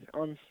thoughts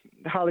on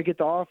how to get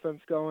the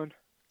offense going.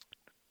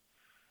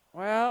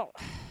 Well,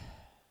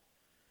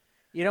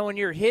 when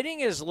you're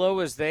hitting as low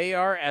as they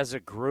are as a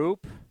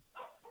group,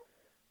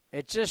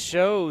 it just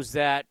shows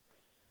that,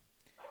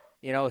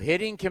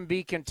 hitting can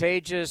be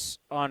contagious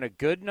on a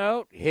good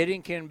note.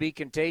 Hitting can be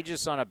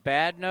contagious on a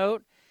bad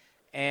note.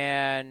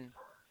 And,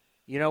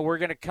 we're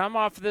going to come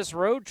off this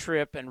road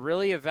trip and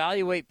really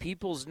evaluate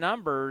people's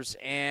numbers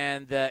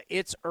and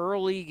it's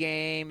early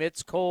game,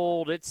 it's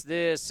cold, it's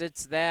this,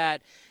 it's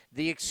that.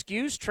 The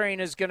excuse train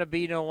is going to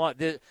be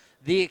the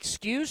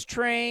excuse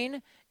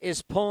train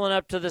is pulling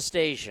up to the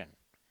station.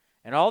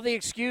 And all the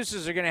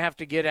excuses are going to have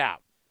to get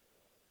out.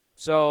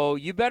 So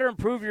you better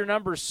improve your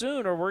numbers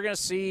soon or we're going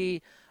to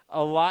see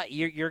a lot.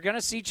 You're going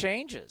to see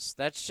changes.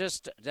 That's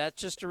just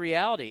a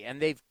reality.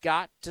 And they've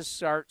got to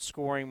start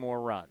scoring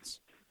more runs.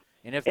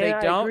 And if they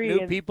don't,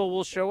 new people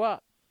will show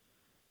up.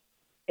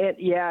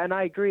 And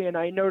I agree. And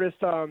I noticed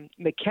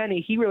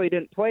McKinney, he really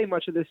didn't play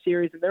much of this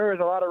series. And there was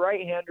a lot of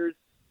right-handers,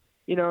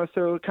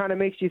 so it kind of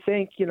makes you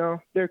think,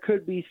 there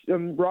could be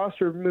some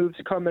roster moves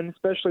coming,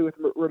 especially with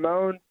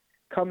Ramon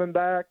coming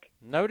back.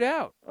 No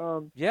doubt.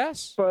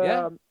 Yes. But,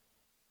 yeah.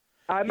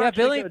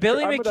 Billy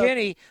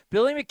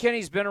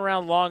McKinney's been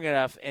around long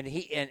enough, and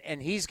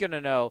he's going to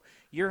know.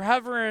 You're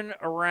hovering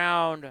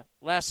around.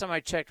 Last time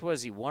I checked,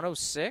 was he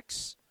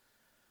 106?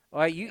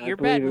 Well, you're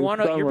batting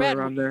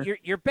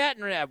You're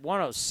batting at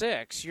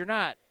 106. You're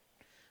not.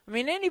 I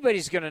mean,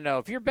 anybody's going to know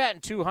if you're batting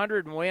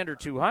 200 and way under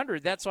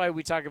 200. That's why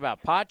we talk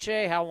about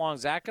Pache. How long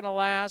is that going to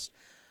last?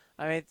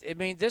 I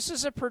mean, this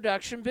is a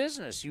production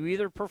business. You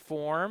either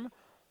perform,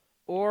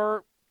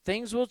 or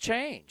things will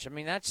change. I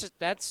mean, that's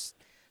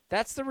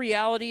the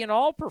reality in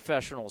all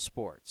professional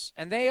sports,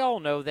 and they all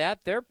know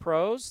that. They're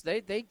pros.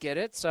 They get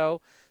it.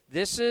 So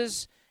this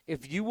is,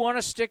 if you want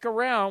to stick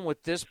around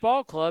with this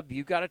ball club,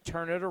 you got to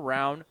turn it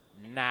around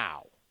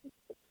now.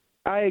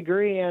 I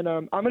agree, and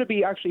I'm going to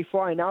be actually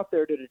flying out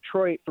there to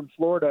Detroit from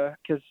Florida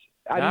because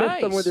I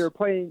missed them when they were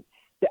playing.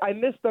 I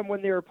missed them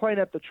when they were playing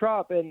at the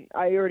Trop, and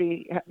I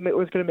already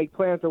was going to make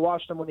plans to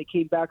watch them when they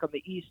came back on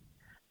the East.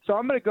 So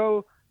I'm going to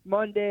go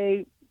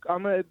Monday.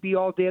 I'm going to be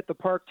all day at the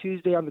park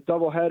Tuesday on the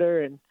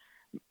doubleheader, and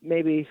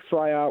maybe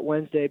fly out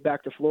Wednesday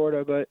back to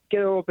Florida, but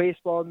get a little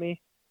baseball in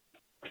me.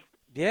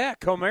 Yeah,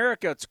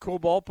 Comerica, it's a cool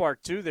ballpark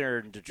too there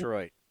in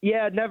Detroit.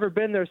 Yeah, I'd never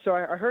been there, so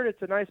I heard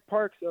it's a nice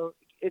park, so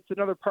it's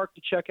another park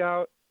to check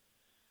out.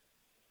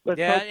 Let's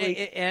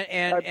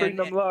I bring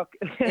them luck.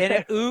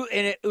 and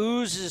it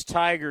oozes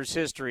Tigers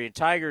history, and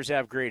Tigers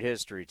have great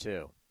history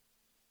too.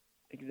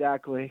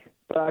 Exactly.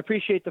 But I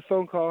appreciate the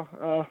phone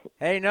call.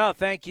 Hey, no,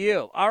 thank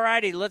you. All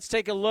righty, let's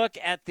take a look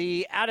at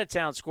the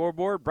out-of-town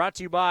scoreboard brought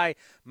to you by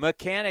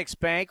Mechanics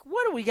Bank.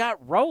 What do we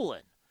got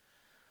rolling?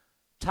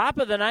 Top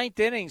of the ninth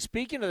inning,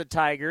 speaking of the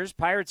Tigers,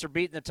 Pirates are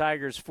beating the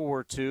Tigers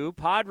 4-2.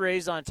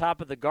 Padres on top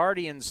of the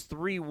Guardians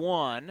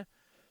 3-1.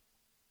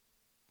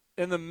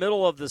 In the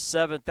middle of the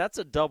seventh, that's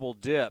a double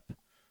dip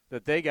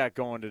that they got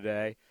going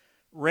today.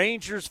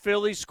 Rangers,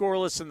 Phillies,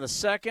 scoreless in the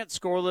second.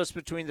 Scoreless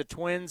between the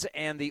Twins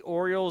and the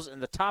Orioles in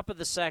the top of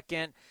the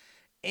second.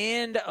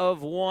 End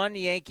of one,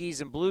 Yankees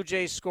and Blue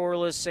Jays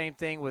scoreless. Same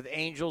thing with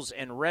Angels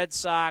and Red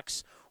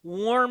Sox.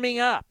 Warming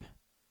up,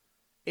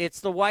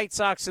 it's the White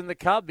Sox and the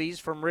Cubbies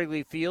from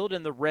Wrigley Field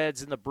and the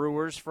Reds and the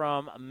Brewers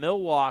from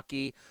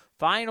Milwaukee.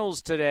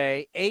 Finals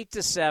today,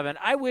 8-7.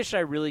 I wish I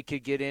really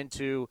could get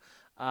into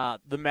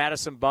the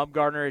Madison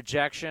Bumgarner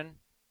ejection.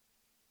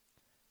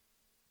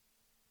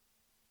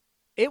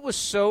 It was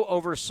so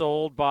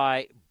oversold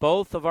by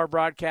both of our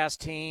broadcast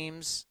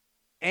teams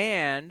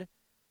and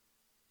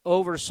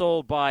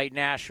oversold by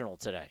National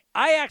today.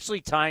 I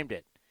actually timed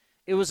it.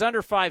 It was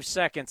under 5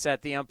 seconds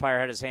that the umpire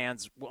had his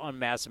hands on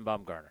Madison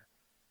Bumgarner.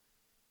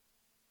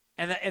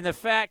 And the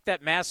fact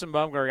that Madison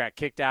Bumgarner got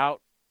kicked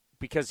out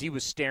because he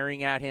was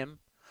staring at him.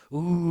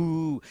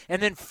 Ooh.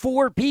 And then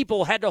 4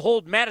 people had to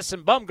hold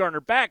Madison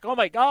Bumgarner back. Oh,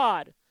 my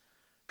God.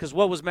 Because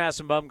what was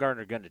Madison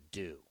Bumgarner going to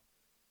do?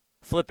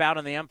 Flip out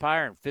on the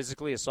umpire and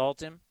physically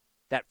assault him?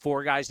 That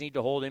 4 guys need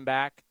to hold him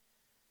back?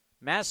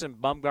 Madison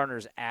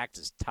Bumgarner's act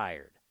is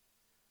tired.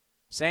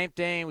 Same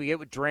thing we get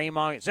with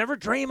Draymond. It's never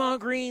Draymond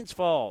Green's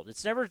fault.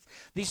 It's never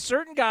these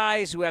certain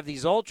guys who have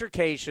these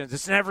altercations.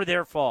 It's never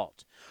their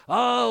fault.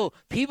 Oh,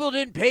 people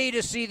didn't pay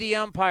to see the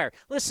umpire.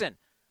 Listen,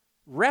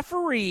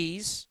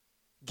 referees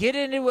get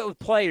into it with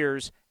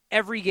players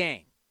every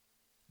game.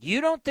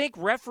 You don't think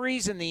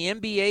referees in the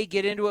NBA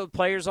get into it with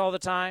players all the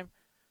time?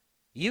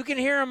 You can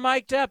hear them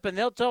mic'd up, and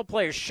they'll tell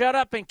players, shut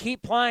up and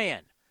keep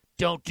playing.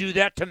 Don't do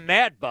that to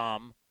Mad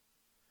Bum.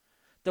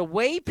 The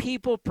way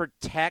people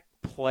protect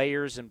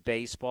players in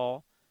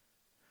baseball,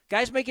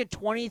 guy's making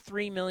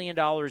 $23 million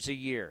a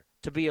year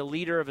to be a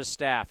leader of a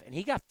staff, and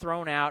he got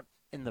thrown out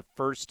in the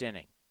first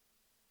inning.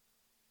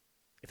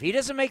 If he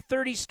doesn't make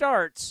 30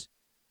 starts,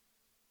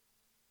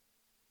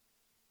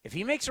 if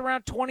he makes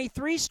around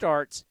 23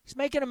 starts, he's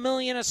making $1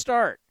 million a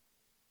start.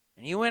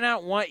 And you went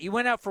out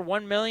for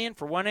 $1 million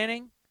for one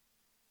inning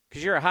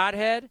because you're a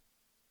hothead?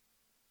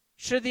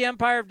 Should the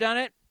umpire have done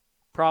it?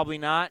 Probably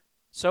not.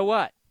 So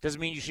what?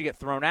 Doesn't mean you should get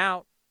thrown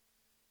out.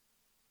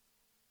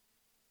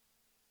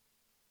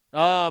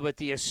 Oh, but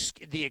the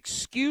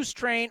excuse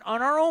train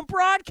on our own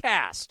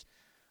broadcast,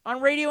 on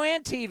radio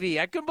and TV.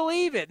 I couldn't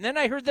believe it. And then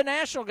I heard the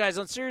national guys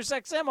on Sirius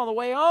XM on the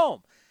way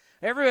home.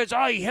 Everyone's,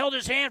 he held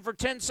his hand for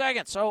 10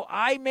 seconds. So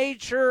I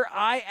made sure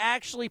I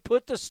actually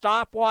put the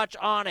stopwatch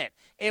on it.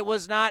 It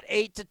was not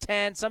 8 to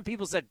 10. Some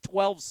people said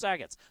 12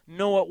 seconds.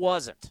 No, it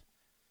wasn't.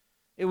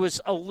 It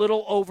was a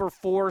little over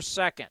 4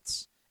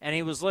 seconds. And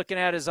he was looking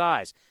at his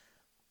eyes.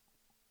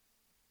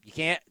 You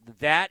can't,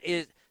 that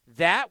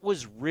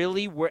was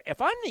really where,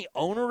 if I'm the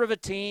owner of a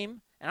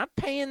team and I'm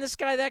paying this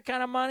guy that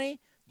kind of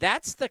money,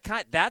 that's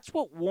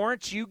what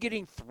warrants you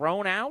getting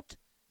thrown out.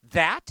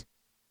 That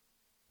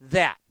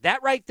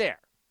right there.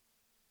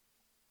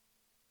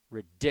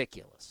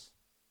 Ridiculous.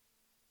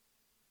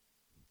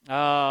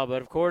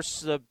 But of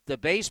course the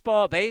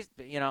baseball,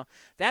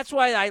 that's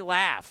why I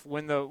laugh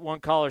when the one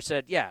caller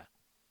said, yeah,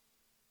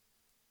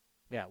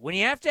 when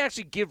you have to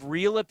actually give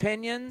real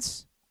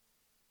opinions,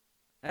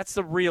 that's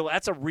a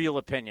real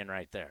opinion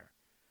right there.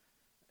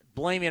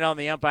 Blaming it on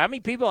the umpire. How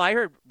many people, I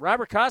heard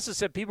Robert Costa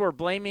said people were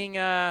blaming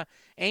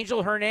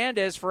Angel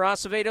Hernandez for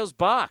Acevedo's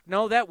balk.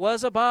 No, that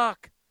was a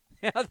balk.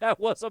 Yeah, that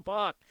was a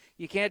balk.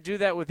 You can't do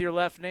that with your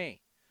left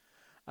knee.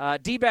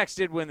 D-backs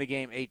did win the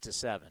game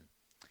 8-7.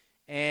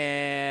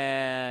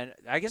 And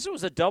I guess it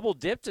was a double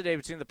dip today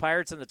between the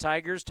Pirates and the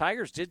Tigers.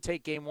 Tigers did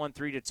take game 1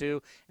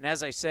 3-2. And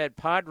as I said,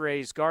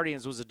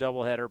 Padres-Guardians was a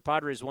doubleheader.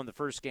 Padres won the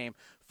first game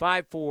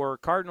 5-4.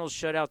 Cardinals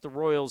shut out the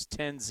Royals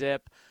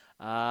 10-zip.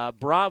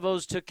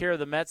 Bravos took care of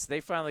the Mets. They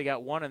finally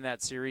got one in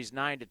that series,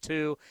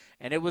 9-2.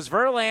 And it was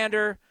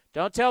Verlander.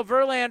 Don't tell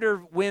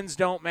Verlander wins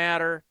don't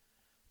matter.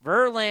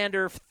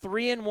 Verlander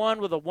 3-1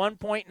 with a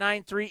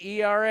 1.93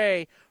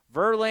 ERA.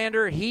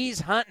 Verlander,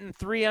 he's hunting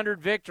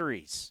 300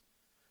 victories.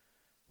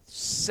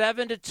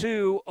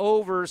 7-2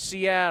 over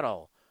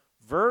Seattle.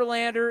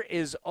 Verlander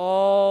is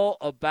all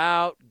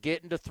about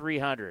getting to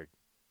 300.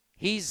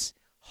 He's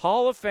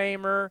Hall of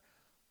Famer,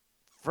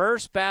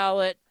 first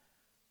ballot.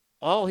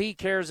 All he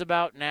cares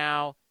about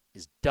now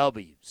is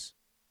W's.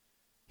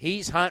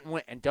 He's hunting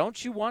wins. And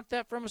don't you want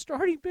that from a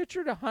starting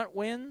pitcher, to hunt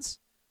wins?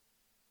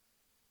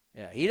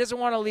 Yeah, he doesn't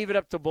want to leave it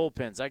up to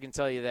bullpens, I can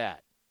tell you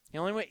that. He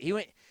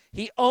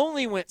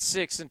only went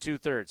 6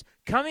 2/3.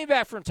 Coming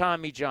back from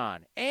Tommy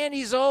John, and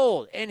he's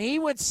old, and he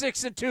went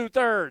 6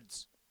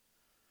 2/3.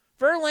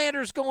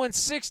 Verlander's going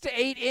 6 to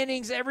 8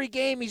 innings every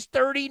game. He's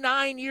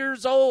 39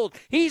 years old.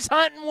 He's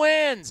hunting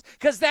wins,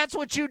 because that's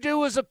what you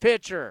do as a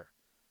pitcher.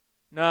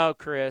 No,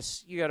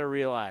 Chris, you got to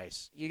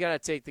realize, you got to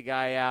take the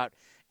guy out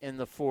in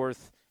the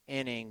 4th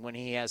inning when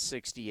he has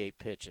 68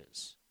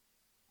 pitches.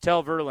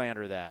 Tell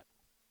Verlander that.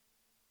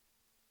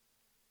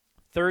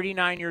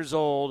 39 years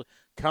old,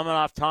 coming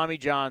off Tommy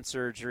John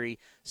surgery,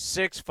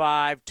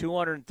 6'5",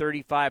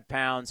 235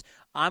 pounds.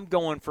 I'm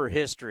going for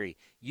history.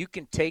 You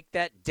can take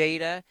that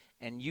data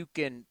and you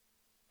can,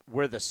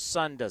 where the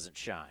sun doesn't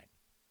shine.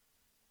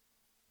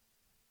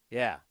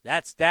 Yeah,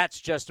 that's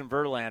Justin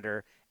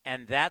Verlander,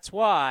 and that's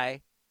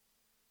why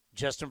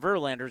Justin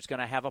Verlander is going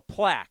to have a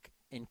plaque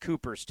in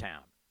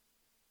Cooperstown.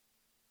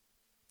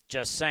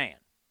 Just saying.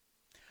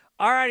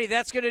 All righty,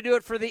 that's going to do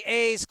it for the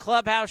A's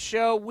Clubhouse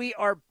Show. We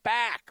are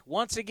back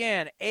once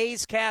again.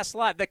 A's Cast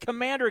Live. The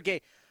Commander gave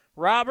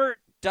Robert,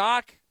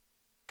 Doc,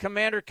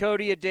 Commander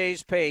Cody a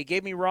day's pay.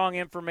 Gave me wrong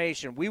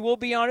information. We will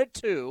be on at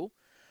 2.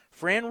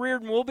 Fran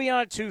Reardon will be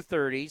on at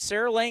 2:30.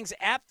 Sarah Lang's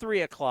at 3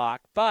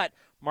 o'clock, but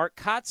Mark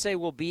Kotze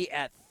will be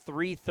at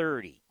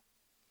 3:30.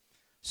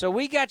 So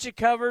we got you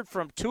covered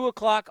from 2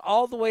 o'clock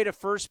all the way to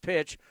first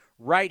pitch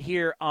right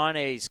here on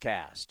A's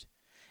Cast.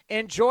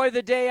 Enjoy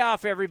the day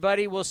off,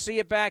 everybody. We'll see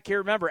you back here.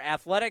 Remember,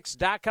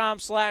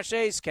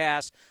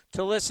 athletics.com/A'sCast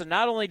to listen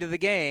not only to the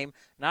game,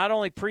 not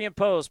only pre and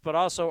post, but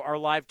also our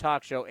live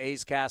talk show,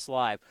 A's Cast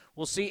Live.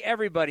 We'll see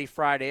everybody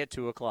Friday at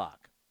 2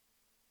 o'clock.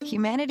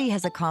 Humanity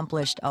has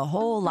accomplished a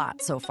whole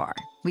lot so far.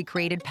 We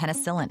created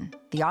penicillin,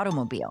 the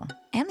automobile,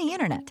 and the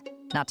internet,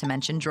 not to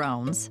mention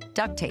drones,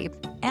 duct tape,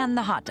 and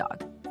the hot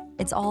dog.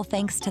 It's all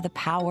thanks to the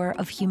power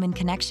of human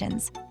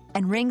connections.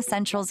 And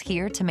RingCentral's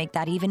here to make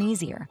that even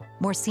easier,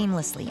 more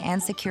seamlessly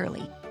and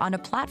securely, on a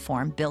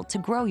platform built to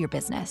grow your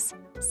business.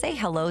 Say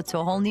hello to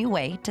a whole new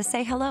way to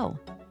say hello.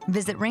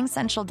 Visit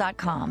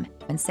ringcentral.com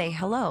and say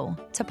hello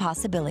to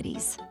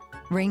possibilities.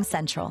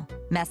 RingCentral.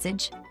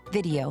 Message,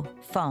 video,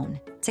 phone,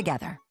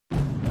 together.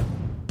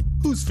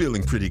 Who's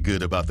feeling pretty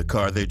good about the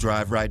car they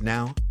drive right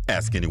now?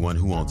 Ask anyone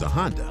who owns a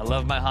Honda. I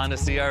love my Honda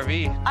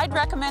CR-V. I'd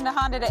recommend a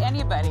Honda to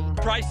anybody.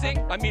 Pricing?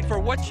 I mean, for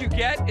what you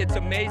get, it's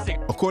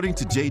amazing. According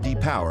to J.D.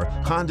 Power,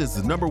 Honda is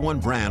the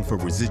 #1 brand for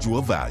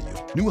residual value.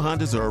 New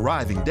Hondas are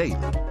arriving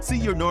daily. See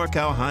your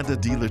NorCal Honda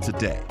dealer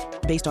today.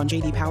 Based on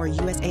J.D. Power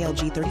U.S.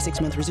 ALG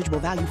 36-month residual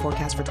value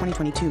forecast for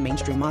 2022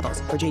 mainstream models.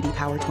 For J.D.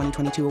 Power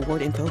 2022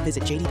 award info,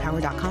 visit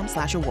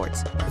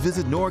jdpower.com/awards.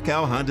 Visit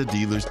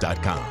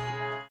NorCalHondaDealers.com.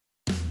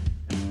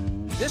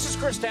 This This is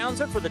Chris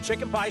Townsend for the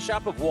Chicken Pie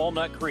Shop of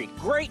Walnut Creek.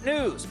 Great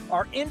news!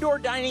 Our indoor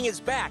dining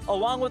is back,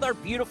 along with our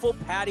beautiful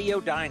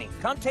patio dining.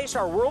 Come taste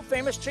our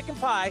world-famous chicken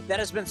pie that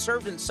has been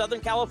served in Southern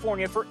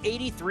California for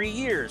 83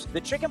 years.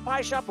 The Chicken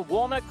Pie Shop of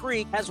Walnut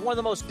Creek has one of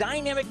the most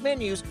dynamic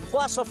menus,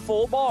 plus a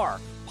full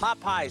bar. Pot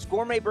pies,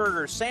 gourmet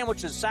burgers,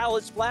 sandwiches,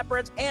 salads,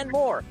 flatbreads, and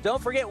more.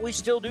 Don't forget, we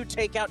still do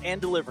takeout and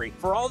delivery.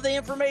 For all the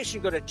information,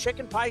 go to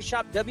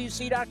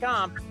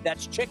chickenpieshopwc.com.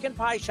 That's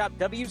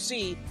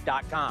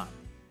chickenpieshopwc.com.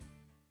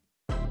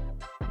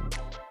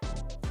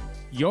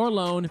 Your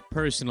loan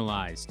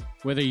personalized.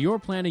 Whether you're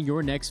planning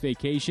your next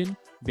vacation,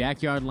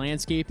 backyard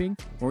landscaping,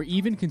 or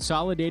even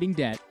consolidating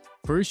debt,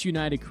 First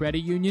United Credit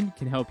Union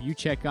can help you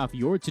check off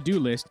your to-do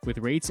list with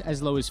rates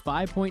as low as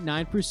 5.9%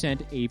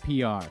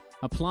 APR.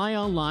 Apply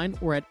online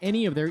or at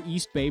any of their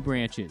East Bay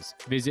branches.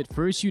 Visit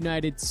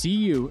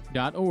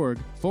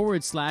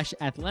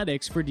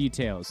firstunitedcu.org/athletics for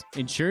details.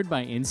 Insured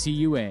by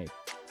NCUA.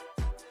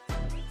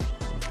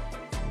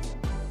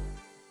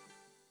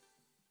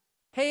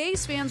 Hey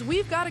A's fans,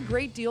 we've got a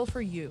great deal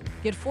for you.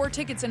 Get 4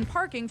 tickets and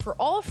parking for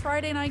all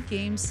Friday night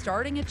games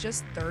starting at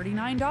just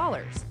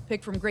 $39.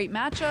 Pick from great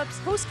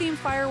matchups, post-game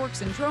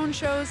fireworks and drone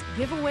shows,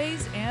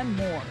 giveaways, and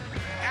more.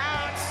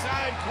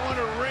 Outside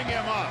corner, ring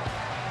him up.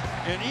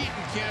 And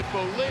Eaton can't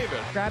believe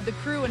it. Grab the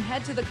crew and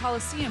head to the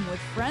Coliseum with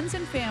friends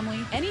and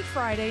family any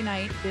Friday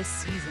night this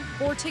season.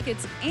 4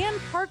 tickets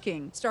and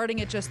parking starting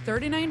at just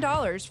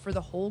 $39 for the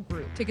whole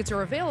group. Tickets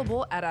are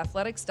available at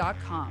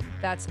athletics.com.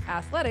 That's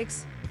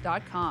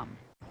athletics.com.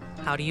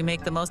 How do you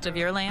make the most of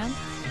your land?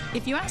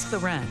 If you ask the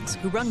Wrens,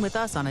 who run with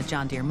us on a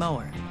John Deere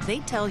mower, they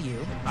tell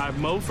you, I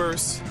mow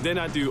first, then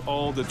I do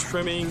all the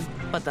trimming.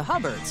 But the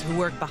Hubbards, who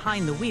work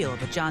behind the wheel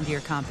of a John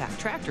Deere compact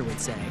tractor, would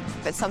say,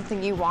 if it's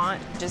something you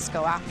want, just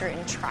go after it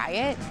and try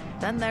it.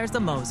 Then there's the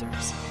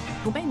Mosers,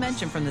 who may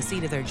mention from the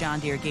seat of their John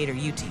Deere Gator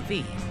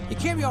UTV, you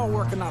can't be all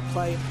work and not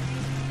play.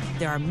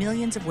 There are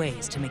millions of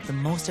ways to make the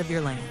most of your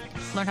land.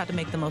 Learn how to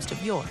make the most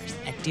of yours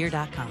at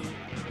Deere.com.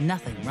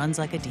 Nothing runs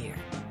like a Deere.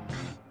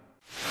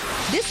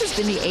 This has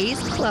been the A's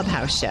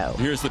Clubhouse Show.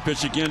 Here's the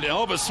pitch again to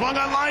Elvis. Swung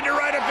on line to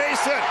right, a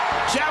base hit.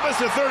 Chavez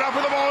to third, up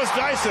with the ball is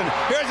Dyson.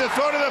 Here's a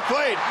throw to the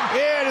plate.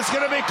 And it's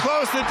going to be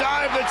close to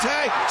dive the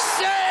tag.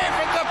 Safe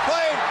at the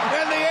plate,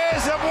 and the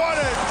A's have won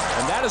it.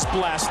 And that is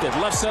blasted.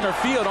 Left center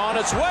field on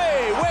its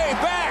way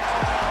back.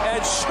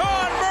 And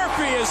Sean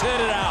Murphy is hit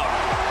it out.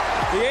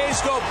 The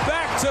A's go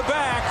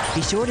back-to-back.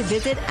 Be sure to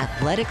visit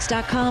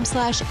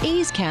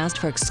athletics.com/A'sCast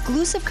for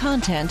exclusive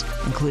content,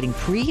 including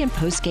pre- and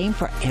post-game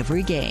for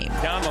every game.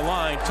 Down the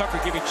line,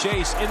 Tucker giving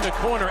chase in the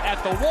corner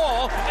at the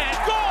wall, and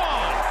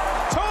gone!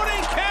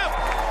 Tony Kemp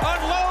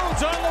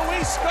unloads on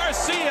Luis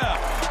Garcia.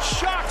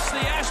 Shocks the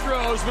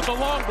Astros with the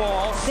long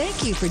ball.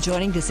 Thank you for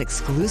joining this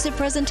exclusive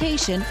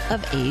presentation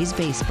of A's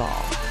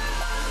Baseball.